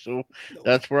 folks. So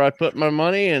that's where I put my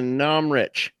money, and now I'm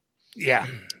rich. Yeah,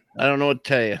 I don't know what to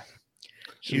tell you.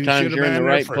 Sometimes you're in the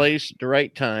right place at the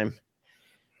right time.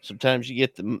 Sometimes you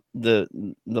get the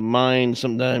mine.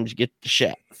 Sometimes you get the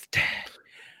shaft.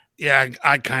 Yeah,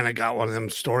 I kind of got one of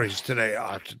them stories today.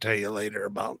 I'll have to tell you later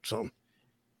about some.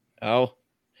 Oh.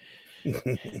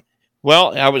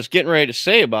 Well, I was getting ready to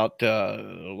say about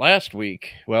last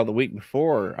week. Well, the week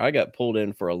before, I got pulled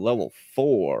in for a level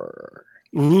 4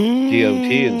 DOT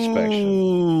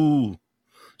inspection.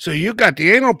 So you got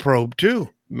the anal probe too.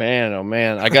 Man, oh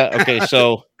man. Okay,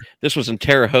 so this was in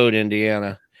Terre Haute,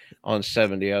 Indiana on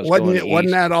 70.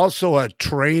 Wasn't that also a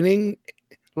training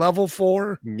level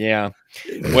 4? Yeah.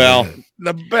 Well,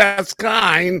 the best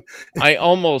kind. I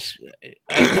almost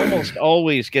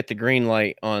always get the green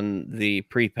light on the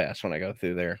pre-pass when I go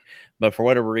through there, but for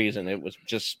whatever reason, it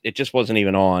just wasn't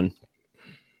even on.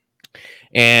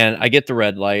 And I get the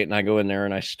red light, and I go in there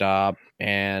and I stop,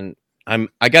 and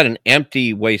I got an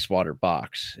empty wastewater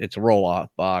box. It's a roll-off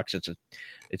box. It's a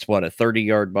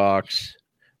 30-yard box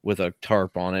with a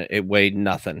tarp on it. It weighed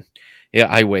nothing. Yeah,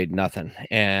 I weighed nothing,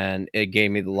 and it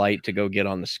gave me the light to go get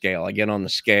on the scale. I get on the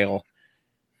scale,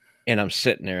 and I'm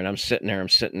sitting there, and I'm sitting there.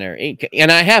 And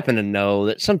I happen to know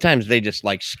that sometimes they just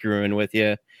like screwing with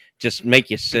you, just make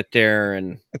you sit there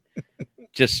and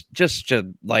just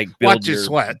to like build watch you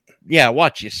sweat. Yeah,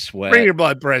 watch you sweat. Bring your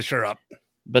blood pressure up.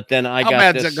 But then I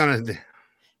got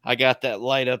that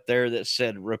light up there that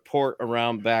said report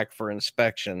around back for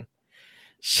inspection.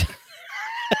 So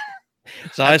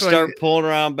I start pulling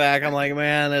around back. I'm like,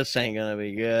 man, this ain't going to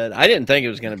be good. I didn't think it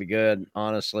was going to be good,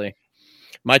 honestly.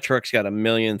 My truck's got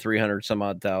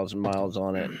 1,300,000 miles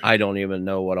on it. I don't even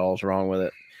know what all's wrong with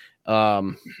it.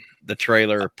 The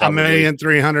trailer.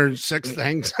 1,306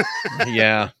 things.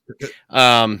 Yeah.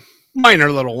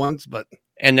 Minor little ones, but.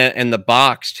 And the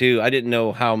box, too. I didn't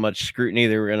know how much scrutiny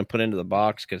they were going to put into the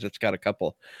box because it's got a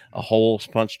couple of holes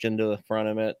punched into the front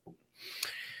of it.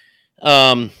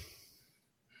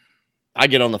 I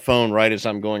get on the phone right as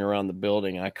I'm going around the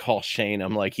building. I call Shane.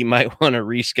 I'm like, you might want to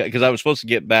reschedule because I was supposed to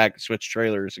get back, switch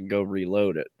trailers, and go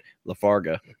reload at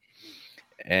Lafarga.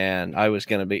 And I was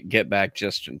going to get back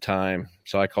just in time.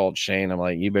 So I called Shane. I'm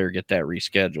like, you better get that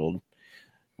rescheduled.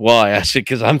 Why? I said,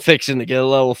 because I'm fixing to get a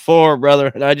level 4, brother,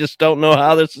 and I just don't know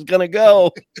how this is going to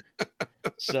go.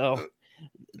 So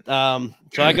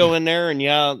I go in there, and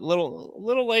yeah,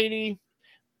 little lady,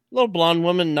 little blonde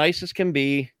woman, nice as can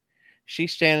be.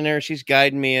 She's standing there. She's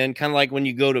guiding me in, kind of like when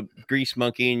you go to Grease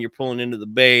Monkey and you're pulling into the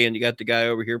bay and you got the guy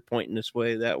over here pointing this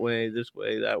way, that way, this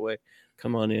way, that way.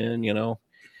 Come on in, you know.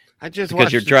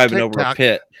 Because you're driving over a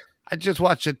pit. I just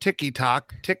watched a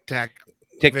Tic-Tac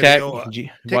video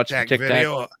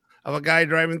of a guy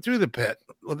driving through the pit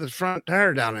with his front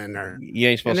tire down in there. You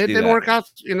ain't supposed to do that. And it didn't work out.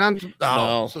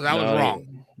 So that was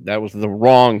wrong. That was the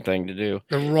wrong thing to do.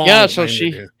 So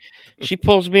she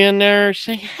pulls me in there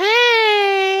saying, hey.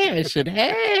 I said,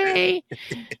 hey.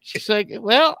 She's like,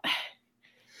 well,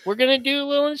 we're going to do a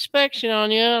little inspection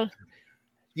on you.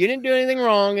 You didn't do anything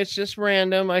wrong. It's just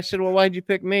random. I said, well, why'd you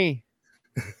pick me?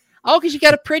 Oh, because you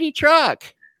got a pretty truck.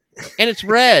 And it's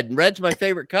red. Red's my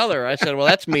favorite color. I said, well,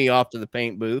 that's me off to the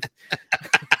paint booth.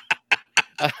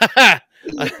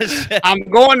 I'm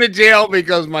going to jail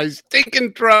because my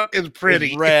stinking truck is pretty.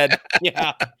 It's red.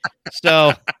 Yeah.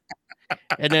 So...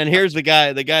 And then here's the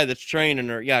guy that's training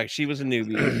her. Yeah, she was a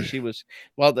newbie. She was,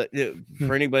 well,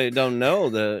 for anybody that don't know,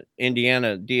 the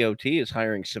Indiana DOT is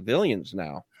hiring civilians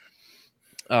now.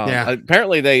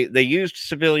 Apparently they used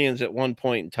civilians at one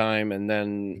point in time, and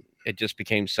then it just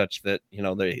became such that, you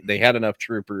know, they had enough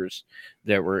troopers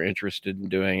that were interested in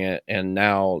doing it. And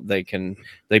now they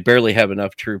barely have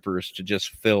enough troopers to just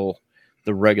fill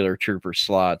the regular trooper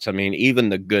slots. I mean, even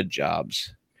the good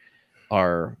jobs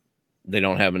they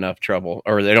don't have enough trouble,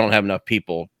 or they don't have enough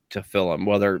people to fill them.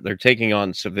 Well, they're taking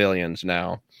on civilians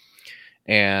now.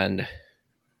 And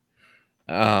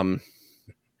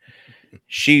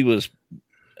she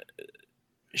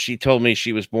told me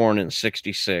she was born in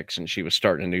 1966 and she was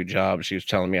starting a new job. She was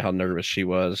telling me how nervous she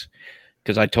was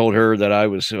because I told her that I'm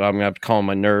going to have to calm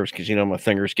my nerves because, you know, my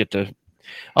fingers get to,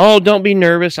 oh, don't be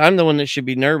nervous. I'm the one that should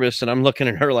be nervous. And I'm looking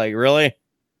at her like, really?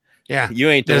 Yeah, you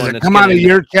ain't the one that's come out of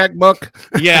your checkbook.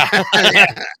 Yeah.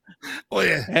 Well,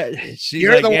 yeah.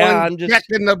 You're like, the one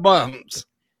checking the bums.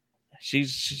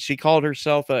 She called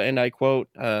herself, and I quote,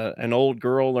 an old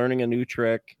girl learning a new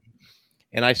trick.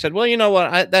 And I said, well, you know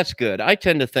what? That's good. I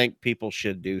tend to think people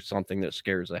should do something that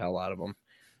scares the hell out of them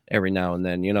every now and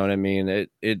then. You know what I mean?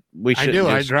 We should.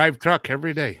 I drive truck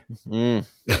every day.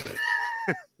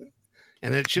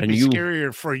 And it should be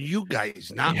scarier for you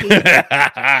guys, not me.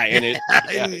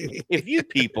 If you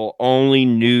people only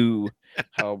knew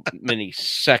how many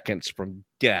seconds from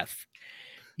death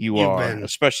You are,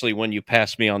 especially when you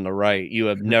pass me on the right. You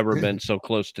have never been so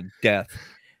close to death.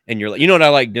 And you're like, you know what I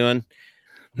like doing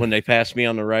when they pass me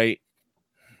on the right?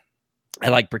 I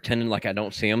like pretending like I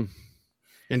don't see them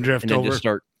and drift and then over.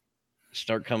 Just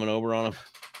start coming over on them.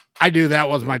 I do that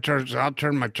with my turn. So I'll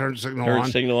turn my turn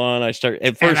signal on. I start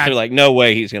at first. They're like, "No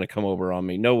way, he's going to come over on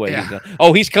me. No way, he's going."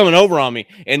 Oh, he's coming over on me,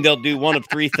 and they'll do one of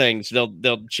three things.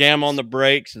 They'll jam on the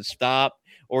brakes and stop,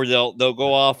 or they'll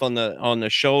go off on the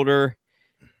shoulder.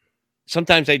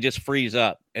 Sometimes they just freeze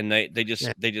up, and they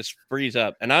just freeze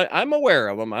up. And I'm aware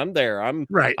of them. I'm there. I'm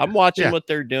watching what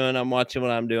they're doing. I'm watching what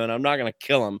I'm doing. I'm not going to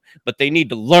kill them, but they need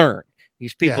to learn.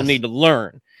 These people need to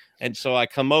learn. And so I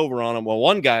come over on him. Well,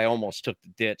 one guy almost took the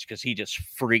ditch because he just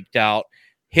freaked out,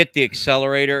 hit the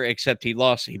accelerator, except he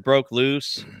broke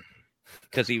loose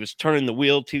because he was turning the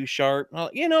wheel too sharp. Well,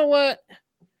 you know what?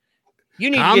 You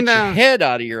need to get your head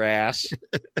out of your ass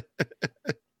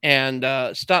and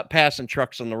stop passing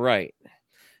trucks on the right.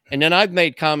 And then I've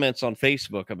made comments on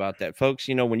Facebook about that. Folks,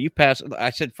 you know, when you pass, I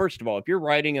said, first of all, if you're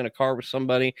riding in a car with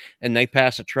somebody and they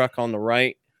pass a truck on the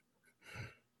right,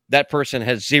 that person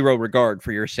has zero regard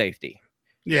for your safety.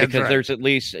 Yeah, because there's at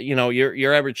least, you know,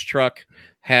 your average truck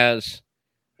has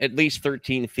at least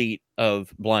 13 feet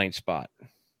of blind spot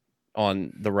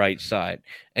on the right side.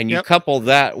 And you couple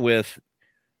that with,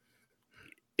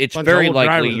 it's very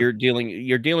likely you're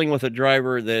dealing with a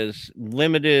driver that is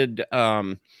limited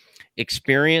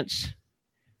experience.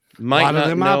 Might a lot of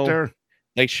them out there.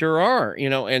 They sure are, you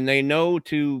know, and they know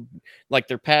to, like,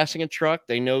 they're passing a truck.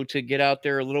 They know to get out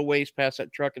there a little ways past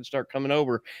that truck and start coming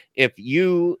over. If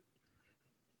you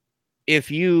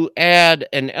add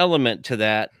an element to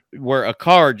that where a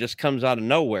car just comes out of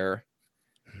nowhere,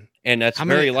 and that's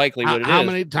very likely what it is. How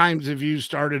many times have you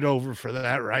started over for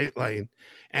that right lane,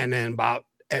 and then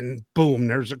boom,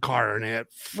 there's a car and it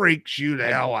freaks you the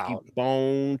hell out? Keep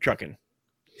on trucking.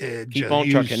 Keep on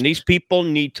trucking. These people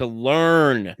need to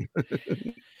learn.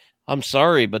 I'm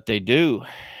sorry, but they do.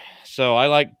 So I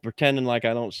like pretending like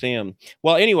I don't see them.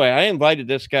 Well, anyway, I invited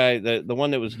this guy, the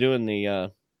one that was doing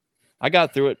I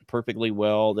got through it perfectly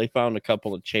well. They found a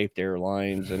couple of chafed air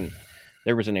lines, and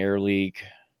there was an air leak,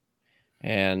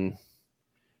 and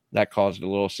that caused a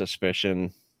little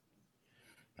suspicion.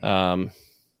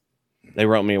 They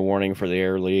wrote me a warning for the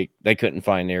air leak. They couldn't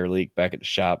find the air leak back at the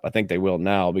shop. I think they will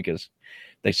now because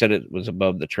they said it was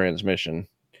above the transmission.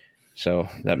 So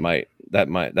that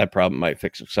problem might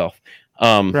fix itself.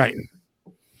 Right.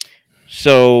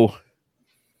 So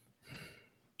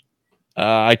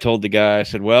I told the guy, I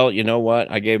said, well, you know what?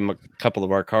 I gave him a couple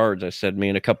of our cards. I said, me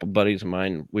and a couple buddies of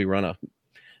mine, we run a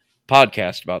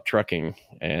podcast about trucking,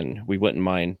 and we wouldn't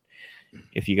mind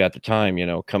if you got the time, you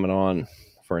know, coming on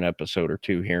for an episode or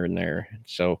two here and there.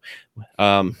 So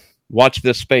watch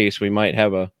this space. We might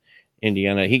have a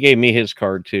Indiana. He gave me his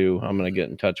card too. I'm going to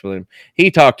get in touch with him. He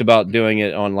talked about doing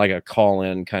it on like a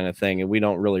call-in kind of thing, and we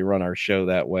don't really run our show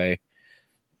that way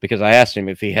because I asked him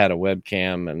if he had a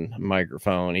webcam and a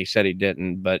microphone. He said he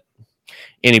didn't, but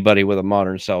anybody with a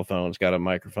modern cell phone's got a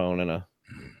microphone and a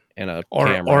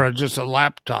camera. Or just a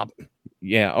laptop.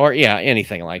 Yeah, or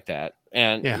anything like that.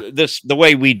 And the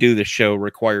way we do the show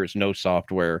requires no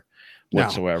software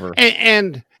whatsoever.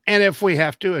 And if we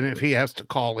have to, and if he has to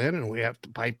call in and we have to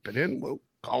pipe it in, we'll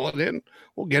call it in.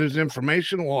 We'll get his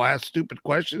information. We'll ask stupid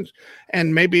questions,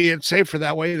 and maybe it's safer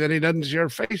that way that he doesn't see our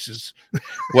faces.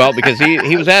 Well, because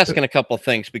he was asking a couple of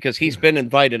things because he's been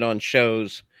invited on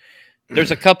shows.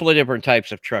 There's a couple of different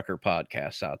types of trucker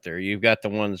podcasts out there. You've got the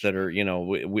ones that are, you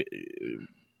know,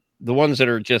 the ones that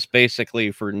are just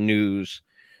basically for news,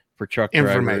 for truck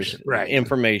drivers, right?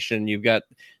 Information. You've got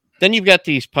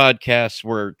these podcasts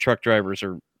where truck drivers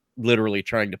are literally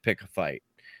trying to pick a fight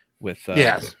with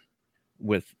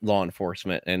law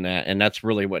enforcement and that's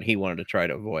really what he wanted to try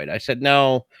to avoid. I said,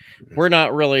 no, we're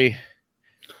not really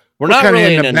we're kind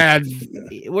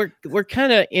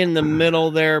of in the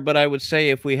middle there, but I would say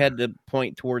if we had to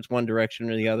point towards one direction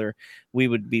or the other, we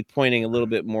would be pointing a little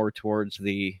bit more towards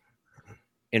the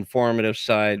informative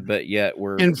side, but yet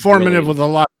we're informative with a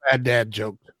lot of bad dad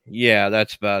jokes. Yeah,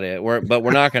 that's about it. But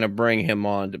we're not going to bring him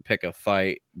on to pick a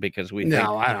fight because we think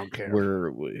I don't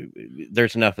care.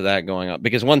 There's enough of that going on.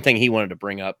 Because one thing he wanted to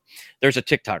bring up, there's a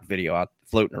TikTok video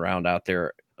floating around out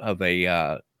there of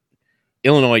a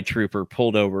Illinois trooper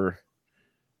pulled over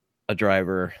a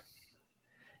driver,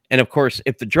 and of course,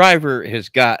 if the driver has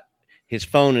got his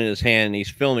phone in his hand and he's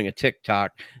filming a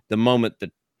TikTok, the moment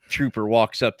the trooper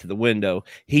walks up to the window,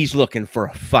 he's looking for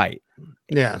a fight.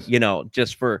 Yeah, you know,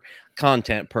 just for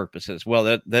content purposes.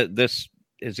 Well, this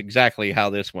is exactly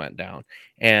how this went down.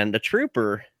 And the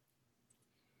trooper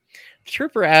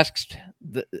Trooper asked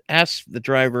the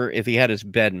driver if he had his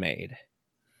bed made.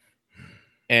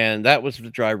 And that was the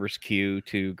driver's cue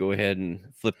to go ahead and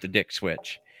flip the dick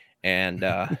switch and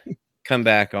come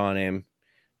back on him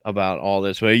about all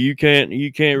this. Well, you can't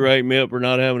write me up for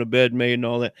not having a bed made and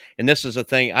all that. And this is a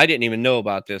thing I didn't even know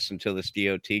about this until this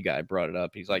DOT guy brought it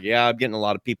up. He's like, yeah, I'm getting a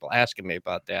lot of people asking me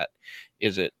about that.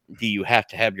 Do you have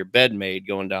to have your bed made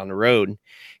going down the road?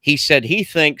 He said he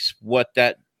thinks what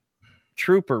that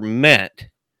trooper meant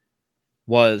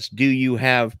was, do you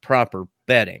have proper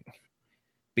bedding?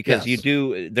 Because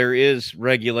there is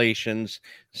regulations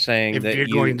saying that you're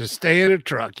going to stay in a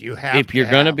truck, if you're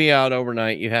going to be out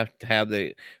overnight, you have to have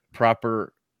the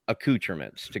proper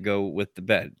accoutrements to go with the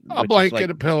bed. A blanket,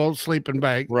 a pillow, sleeping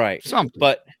bag. Right. Something.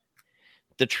 But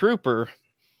the trooper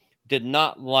did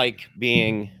not like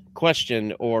being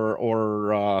questioned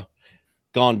or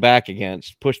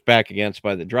pushed back against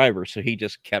by the driver. So he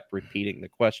just kept repeating the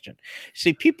question.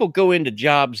 See, people go into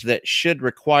jobs that should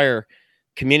require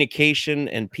communication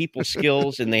and people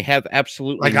skills, and they have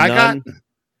absolutely none.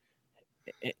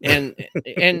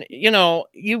 And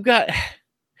you got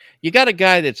a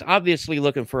guy that's obviously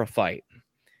looking for a fight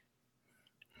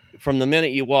from the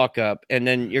minute you walk up, and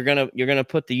then you're gonna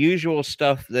put the usual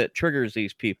stuff that triggers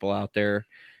these people out there.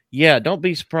 Yeah, don't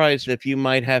be surprised if you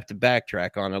might have to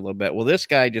backtrack on it a little bit. Well, this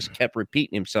guy just kept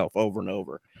repeating himself over and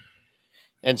over.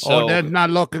 And so that's not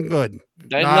looking good.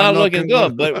 That's not looking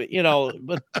good. But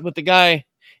but the guy,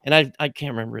 and I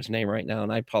can't remember his name right now,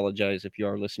 and I apologize if you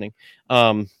are listening.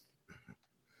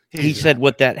 He said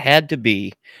what that had to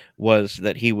be was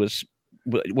that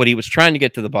what he was trying to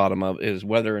get to the bottom of is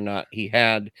whether or not he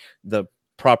had the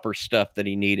proper stuff that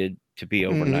he needed to be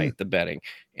overnight, the bedding.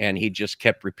 And he just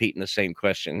kept repeating the same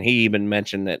question. He even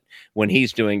mentioned that when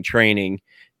he's doing training,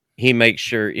 he makes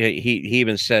sure he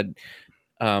even said,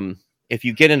 if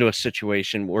you get into a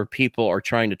situation where people are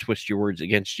trying to twist your words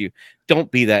against you, don't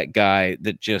be that guy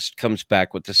that just comes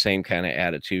back with the same kind of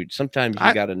attitude. Sometimes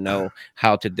you got to know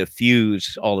how to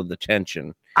diffuse all of the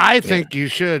tension. I think you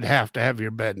should have to have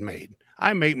your bed made.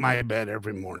 I make my bed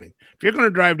every morning. If you're going to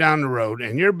drive down the road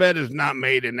and your bed is not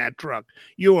made in that truck,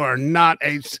 you are not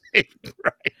a safe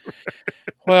driver.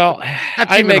 Well,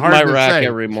 I make my rack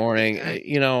every morning.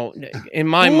 In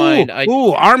my mind,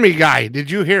 Army guy, did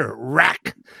you hear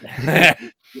rack?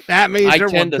 That means there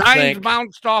were dimes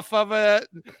bounced off of it.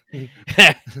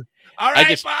 All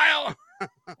right, file.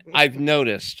 I've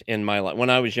noticed in my life, when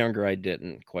I was younger, I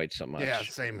didn't quite so much. Yeah,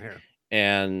 same here.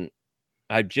 And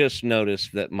I've just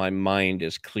noticed that my mind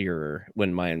is clearer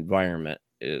when my environment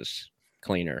is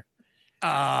cleaner.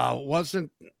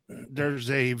 There's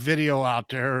a video out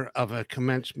there of a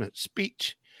commencement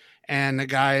speech, and the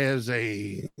guy is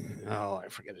I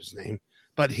forget his name,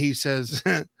 but he says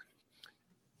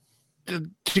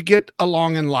to get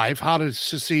along in life, how to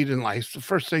succeed in life, the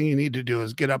first thing you need to do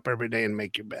is get up every day and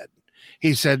make your bed.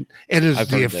 He said it is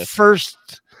the first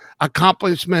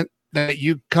accomplishment that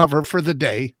you cover for the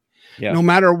day. Yeah. No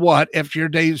matter what, if your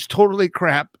day is totally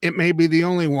crap, it may be the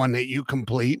only one that you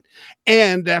complete.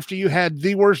 And after you had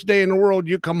the worst day in the world,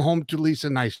 you come home to at least a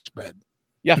nice bed.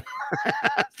 Yeah.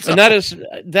 So, and that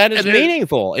is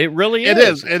meaningful. It really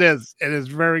is. It is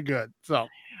very good. So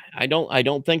I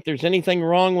don't think there's anything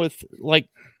wrong with, like,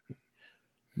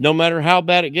 no matter how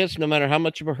bad it gets, no matter how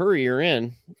much of a hurry you're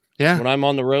in. Yeah. When I'm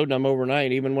on the road and I'm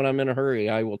overnight, even when I'm in a hurry,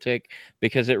 I will take,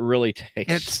 because it really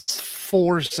takes. It's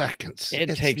 4 seconds.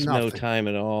 It takes nothing. No time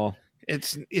at all.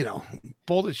 It's,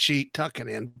 pull the sheet, tuck it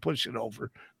in, push it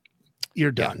over.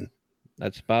 You're done.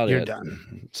 That's about it. You're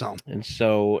done.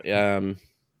 So, and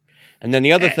then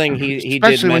the other thing he did,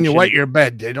 especially when you wet your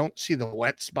bed, they don't see the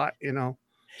wet spot,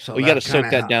 So you got to soak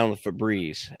that down with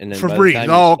Febreze, and then Febreze.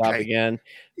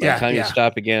 By the time you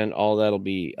stop again, all that'll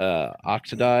be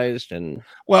oxidized and.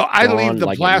 Well, I leave the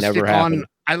plastic on.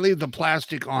 I leave the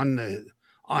plastic on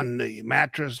the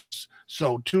mattress.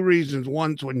 So 2 reasons.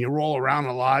 One's when you roll around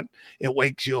a lot, it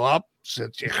wakes you up,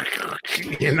 since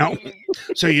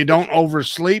so you don't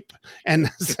oversleep. And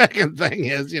the second thing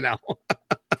is,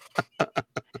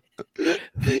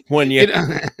 when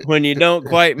you don't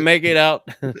quite make it out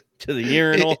to the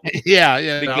urinal,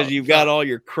 because you've got all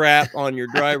your crap on your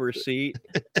driver's seat.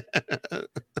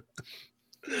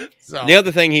 So the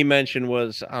other thing he mentioned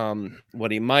was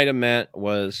what he might have meant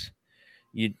was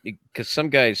because some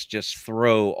guys just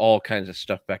throw all kinds of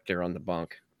stuff back there on the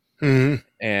bunk,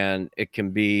 and it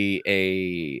can be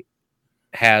a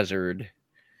hazard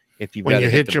if you've got to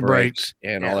hit your brakes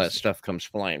and all that stuff comes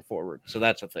flying forward. So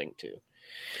that's a thing too.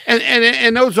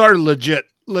 And those are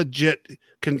legit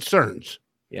concerns.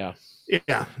 Yeah.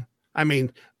 Yeah. I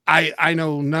mean, I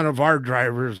know none of our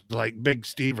drivers like Big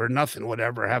Steve or nothing would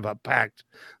ever have a packed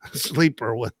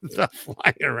sleeper with stuff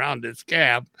flying around his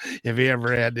cab if he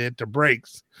ever had to hit the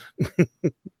brakes.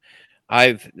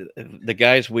 The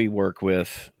guys we work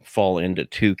with fall into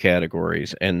two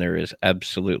categories, and there is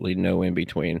absolutely no in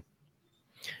between.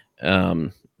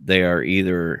 They are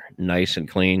either nice and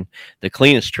clean. The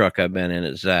cleanest truck I've been in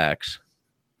is Zach's.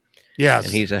 Yes.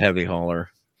 And he's a heavy hauler.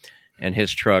 And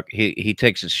his truck, he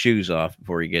takes his shoes off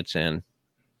before he gets in.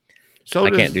 So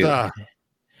I can't do it.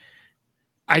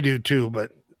 I do too,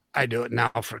 but I do it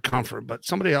now for comfort. But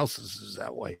somebody else's is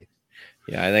that way.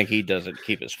 Yeah, I think he doesn't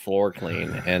keep his floor clean.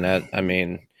 And I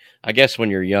mean, I guess when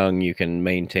you're young, you can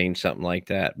maintain something like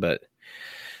that. But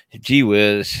gee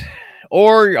whiz.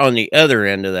 Or on the other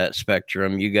end of that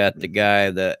spectrum, you got the guy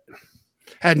that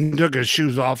hadn't took his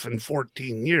shoes off in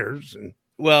 14 years. And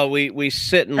well, we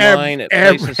sit in line at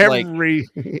places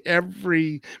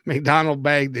every McDonald's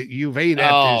bag that you've ate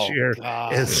at this year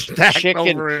is stacked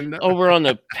over on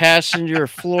the passenger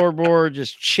floorboard,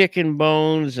 just chicken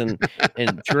bones and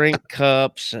drink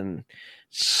cups and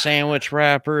sandwich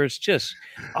wrappers. Just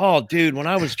dude, when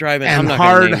I was driving, and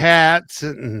hard hats,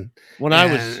 and when I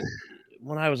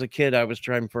was a kid, I was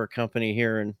driving for a company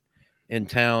here in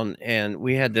town, and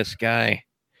we had this guy.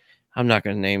 I'm not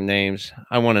going to name names.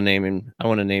 I want to name him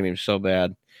so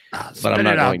bad, but I'm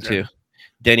not going to.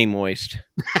 Denny Moist.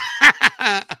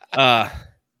 I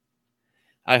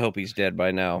hope he's dead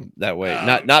by now. That way,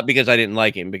 not because I didn't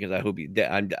like him, because I hope he's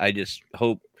dead. I just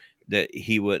hope that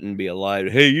he wouldn't be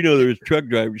alive. Hey, there's a truck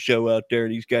driver show out there,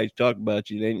 and these guys talk about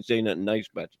you. They didn't say nothing nice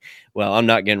about you. Well, I'm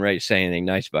not getting ready to say anything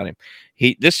nice about him.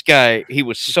 This guy, he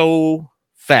was so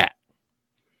fat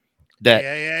that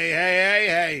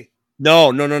hey.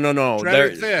 No.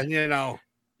 Very thin,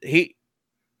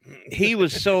 He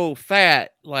was so fat,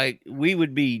 like we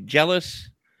would be jealous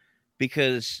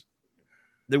because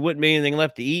there wouldn't be anything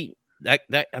left to eat. That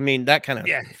kind of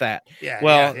fat.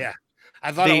 Yeah.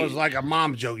 I thought it was like a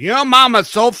mom joke. Your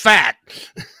mama's so fat.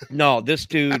 No, this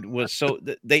dude was so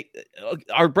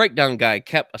our breakdown guy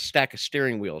kept a stack of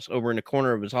steering wheels over in the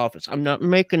corner of his office. I'm not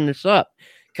making this up.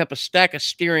 Kept a stack of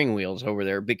steering wheels over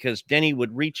there because Denny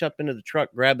would reach up into the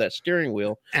truck, grab that steering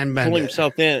wheel, and pull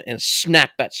himself in and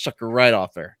snap that sucker right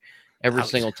off there every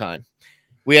single time.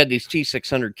 We had these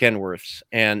T600 Kenworths,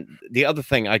 and the other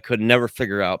thing I could never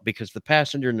figure out, because the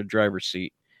passenger in the driver's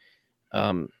seat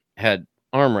had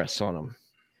armrests on them,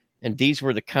 and these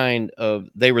were they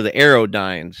were the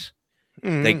Aerodynes.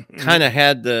 They kind of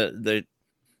had the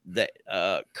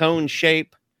cone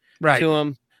shape to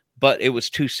them. But it was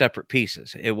two separate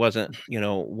pieces. It wasn't,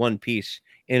 one piece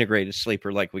integrated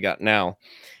sleeper like we got now.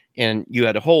 And you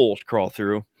had a hole to crawl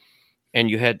through, and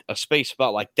you had a space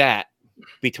about like that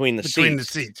between the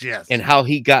seats, yes. And how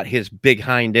he got his big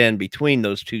hind end between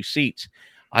those two seats,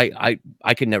 I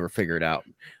could never figure it out.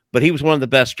 But he was one of the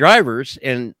best drivers,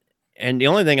 and the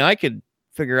only thing I could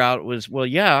figure out was, well,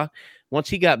 yeah, once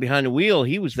he got behind the wheel,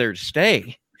 he was there to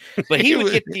stay. But he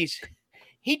would get these.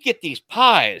 He'd get these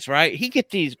pies, right? He'd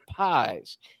get these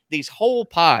pies, these whole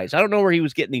pies. I don't know where he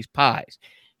was getting these pies.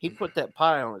 He'd put that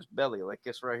pie on his belly like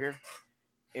this right here,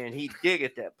 and he'd dig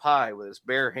at that pie with his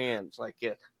bare hands like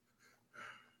this.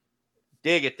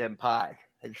 Dig at them pie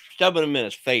and stubbing them in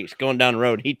his face going down the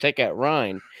road. He'd take that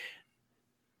rind,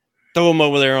 throw them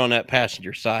over there on that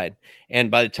passenger side.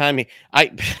 And by the time he'd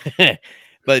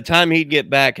get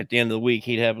back at the end of the week,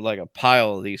 he'd have like a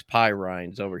pile of these pie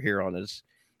rinds over here on his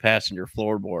passenger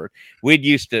floorboard. We'd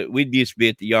used to be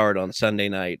at the yard on Sunday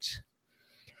nights,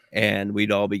 and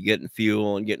we'd all be getting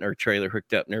fuel and getting our trailer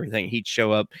hooked up and everything. He'd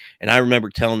show up, and I remember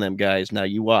telling them guys, now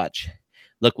you watch,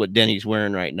 look what Denny's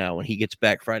wearing right now. When he gets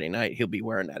back Friday night, he'll be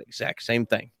wearing that exact same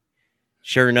thing.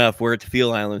 Sure enough, we're at the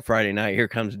fuel island Friday night. Here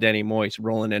comes Denny Moist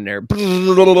rolling in there,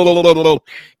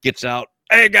 gets out.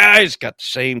 Hey guys, got the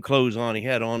same clothes on he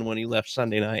had on when he left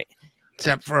Sunday night,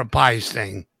 except for a pie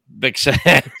stain. Big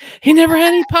sad. He never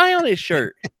had any pie on his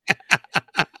shirt.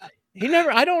 I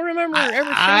don't remember ever.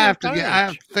 I have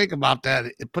to think about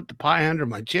that. Put the pie under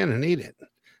my chin and eat it.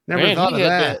 Never thought of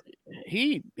that.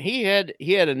 He had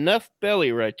enough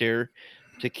belly right there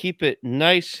to keep it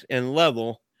nice and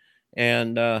level.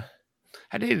 And I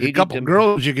dated a couple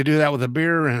girls. You could do that with a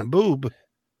beer and a boob.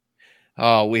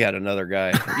 Oh, we had another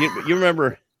guy. You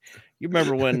remember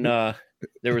when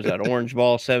there was that Orange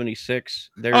Ball 76.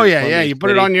 Oh, yeah. You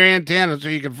put it on your antenna so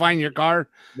you can find your car.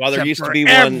 Well, there used to be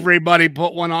one. Everybody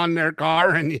put one on their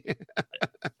car. And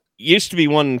used to be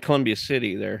one in Columbia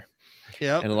City there.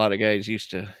 Yeah. And a lot of guys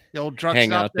used to the old truck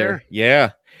hang out there.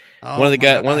 Yeah. Oh, one of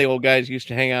the old guys used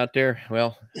to hang out there.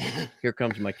 Well, here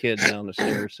comes my kid down the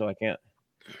stairs, so I can't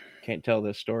Can't tell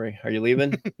this story. Are you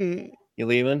leaving? You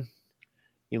leaving?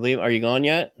 You leave? Are you gone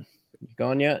yet? You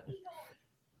gone yet?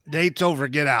 Date's over.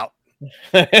 Get out.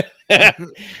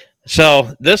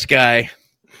 So this guy,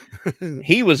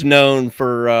 he was known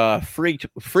for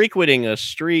frequenting a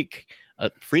street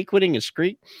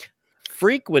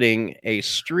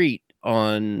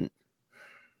on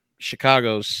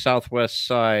Chicago's southwest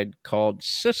side called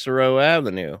Cicero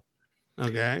Avenue.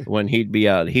 Okay. When he'd be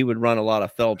out, he would run a lot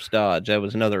of Phelps Dodge. That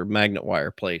was another magnet wire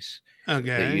place.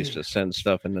 Okay. They used to send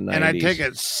stuff in the 90s. And I take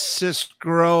it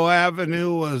Cicero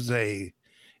Avenue was a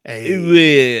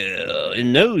well,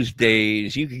 in those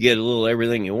days, you could get a little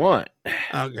everything you want.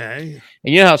 Okay.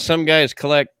 And you know how some guys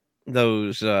collect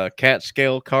those cat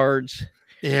scale cards?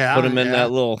 Yeah. Put them in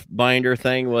that little binder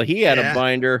thing. Well, he had a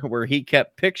binder where he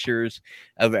kept pictures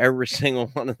of every single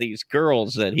one of these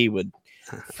girls that he would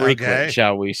frequent,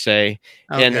 shall we say.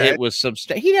 And it was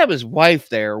he'd have his wife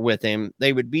there with him.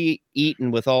 They would be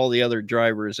eating with all the other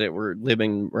drivers that were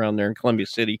living around there in Columbia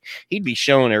City. He'd be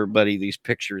showing everybody these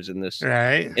pictures in this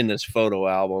photo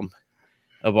album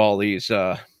of all these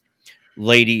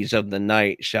ladies of the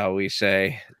night, shall we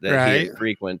say, that he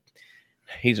frequent.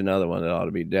 He's another one that ought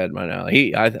to be dead by now.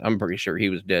 I'm pretty sure he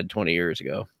was dead 20 years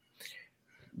ago.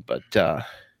 But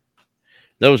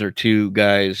those are two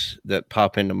guys that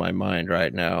pop into my mind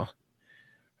right now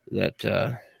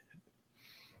that,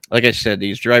 like I said,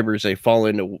 these drivers, they fall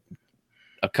into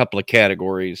a couple of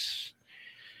categories,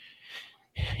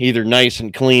 either nice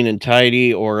and clean and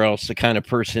tidy, or else the kind of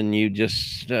person you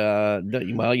just, you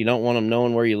don't want them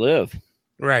knowing where you live.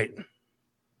 Right.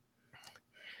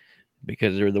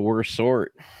 Because they're the worst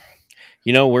sort.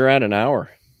 We're at an hour.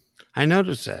 I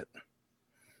noticed that.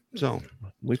 So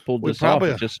we pulled this off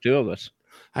with just two of us.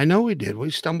 I know we did. We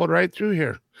stumbled right through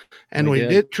here, and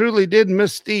we truly did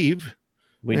miss Steve.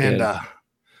 We did.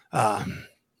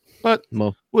 But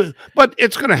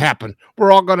it's going to happen.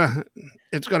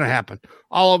 It's going to happen.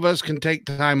 All of us can take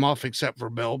time off except for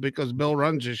Bill, because Bill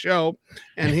runs the show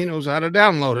and he knows how to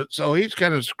download it. So he's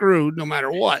kind of screwed no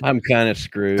matter what. I'm kind of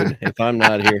screwed if I'm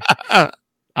not here.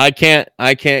 I can't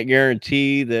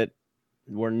guarantee that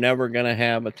we're never going to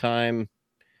have a time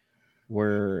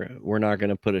where we're not going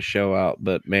to put a show out.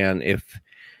 But man, if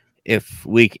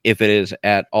it is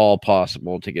at all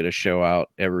possible to get a show out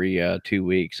every 2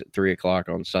 weeks at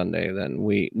 3:00 on Sunday,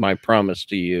 then my promise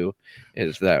to you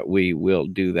is that we will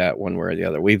do that one way or the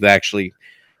other.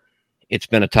 It's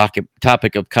been a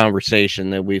topic of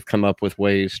conversation that we've come up with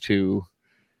ways to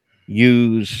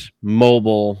use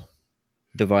mobile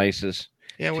devices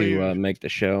to make the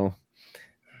show.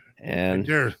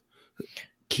 And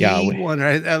one,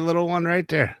 right? That little one right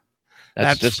there.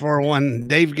 That's just for when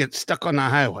Dave gets stuck on the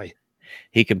highway.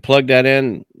 He can plug that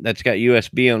in. That's got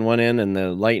USB on one end and the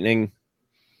lightning.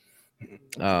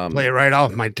 Play it right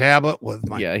off my tablet with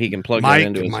my he can plug that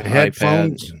into his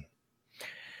headphones.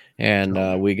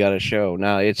 And we got a show.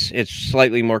 Now it's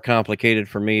slightly more complicated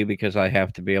for me because I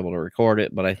have to be able to record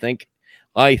it. But I think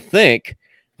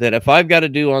that if I've got to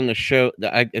do on the show,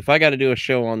 if I got to do a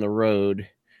show on the road,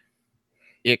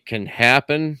 it can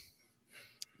happen.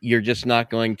 You're just not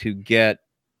going to get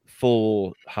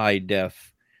full high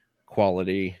def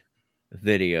quality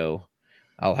video.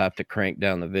 I'll have to crank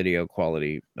down the video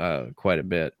quality quite a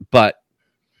bit, but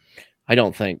I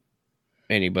don't think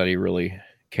anybody really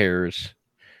cares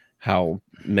how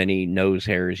many nose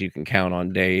hairs you can count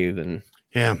on Dave. And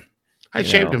I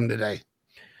shaved him today.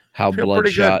 How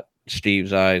bloodshot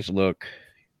Steve's eyes look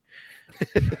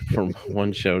from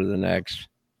one show to the next.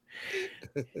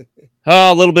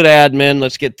 A little bit of admin.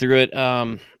 Let's get through it.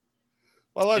 Well,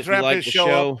 let's wrap this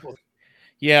show up.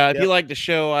 Yeah, if you like the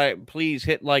show, please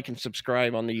hit like and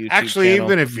subscribe on the YouTube Actually, channel.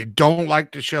 even if you don't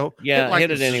like the show,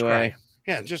 hit it anyway.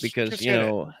 Yeah, just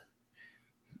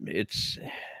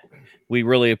we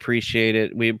really appreciate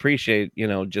it. We appreciate,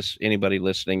 just anybody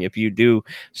listening. If you do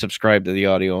subscribe to the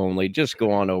audio only, just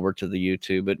go on over to the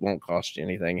YouTube. It won't cost you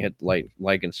anything. Hit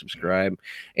like and subscribe.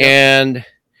 And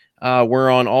we're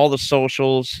on all the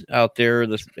socials out there.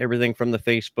 Everything from the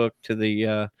Facebook to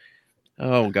the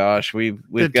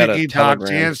we've got a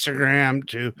Telegram, Instagram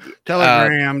to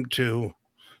Telegram to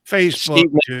Facebook.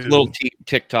 Steve makes a little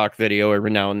TikTok video every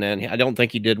now and then. I don't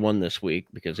think he did one this week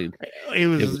because he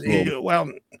was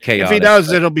chaotic. If he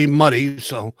does, it'll be muddy,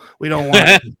 so we don't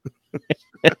want it.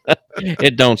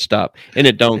 It don't stop and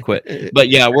it don't quit. But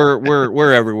yeah,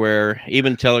 we're everywhere.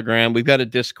 Even Telegram. We've got a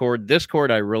Discord.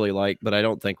 Discord I really like, but I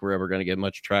don't think we're ever going to get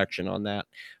much traction on that.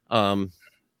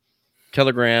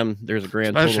 Telegram, there's a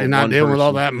grand total. Especially not dealing with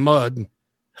all that mud.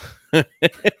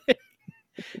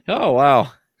 Oh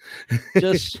wow.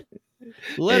 Just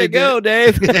Let it go,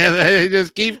 Dave. They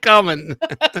just keep coming.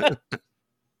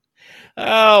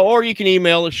 Or you can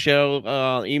email the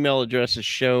show. Email address is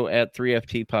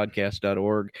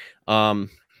show@3ftpodcast.org.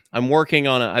 I'm working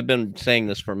on I've been saying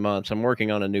this for months. I'm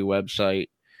working on a new website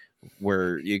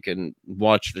where you can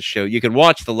watch the show. You can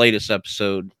watch the latest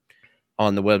episode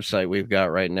on the website we've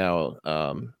got right now.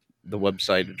 The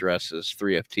website address is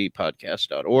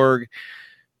 3ftpodcast.org.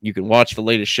 You can watch the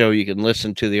latest show. You can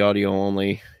listen to the audio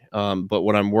only. But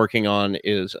what I'm working on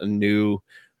is a new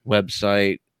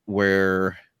website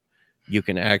where you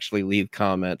can actually leave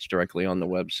comments directly on the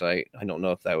website. I don't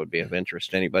know if that would be of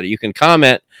interest to anybody. You can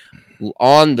comment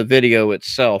on the video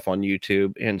itself on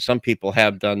YouTube, and some people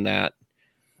have done that.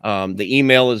 The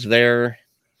email is there.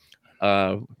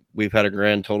 We've had a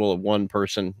grand total of one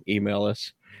person email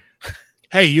us.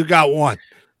 Hey, you got one.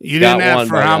 You didn't ask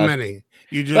for how many.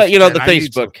 You just, but, the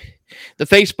Facebook. The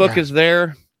Facebook is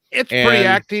there. It's pretty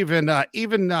active, and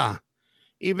even the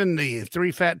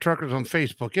Three Fat Truckers on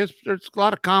Facebook. There's a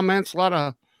lot of comments,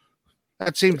 that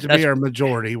seems to be our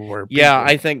majority.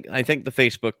 I think the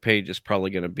Facebook page is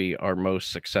probably going to be our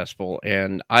most successful,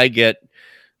 and I get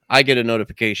a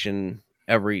notification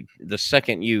the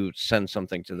second you send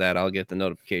something to that. I'll get the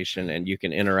notification, and you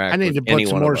can interact. I need to put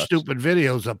some more stupid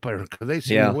videos up there because they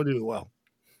seem to do well.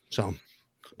 So,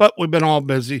 but we've been all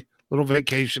busy, little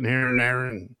vacation here and there,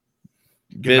 and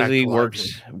busy.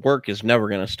 Work is never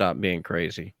going to stop being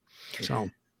crazy. So,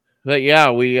 but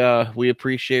yeah, we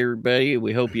appreciate everybody.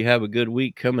 We hope you have a good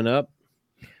week coming up.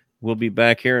 We'll be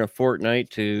back here in a fortnight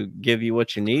to give you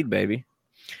what you need, baby.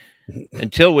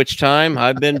 Until which time,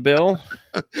 I've been Bill.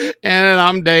 And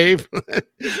I'm Dave.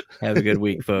 Have a good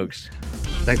week, folks.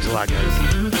 Thanks a lot,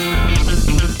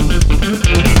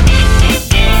 guys.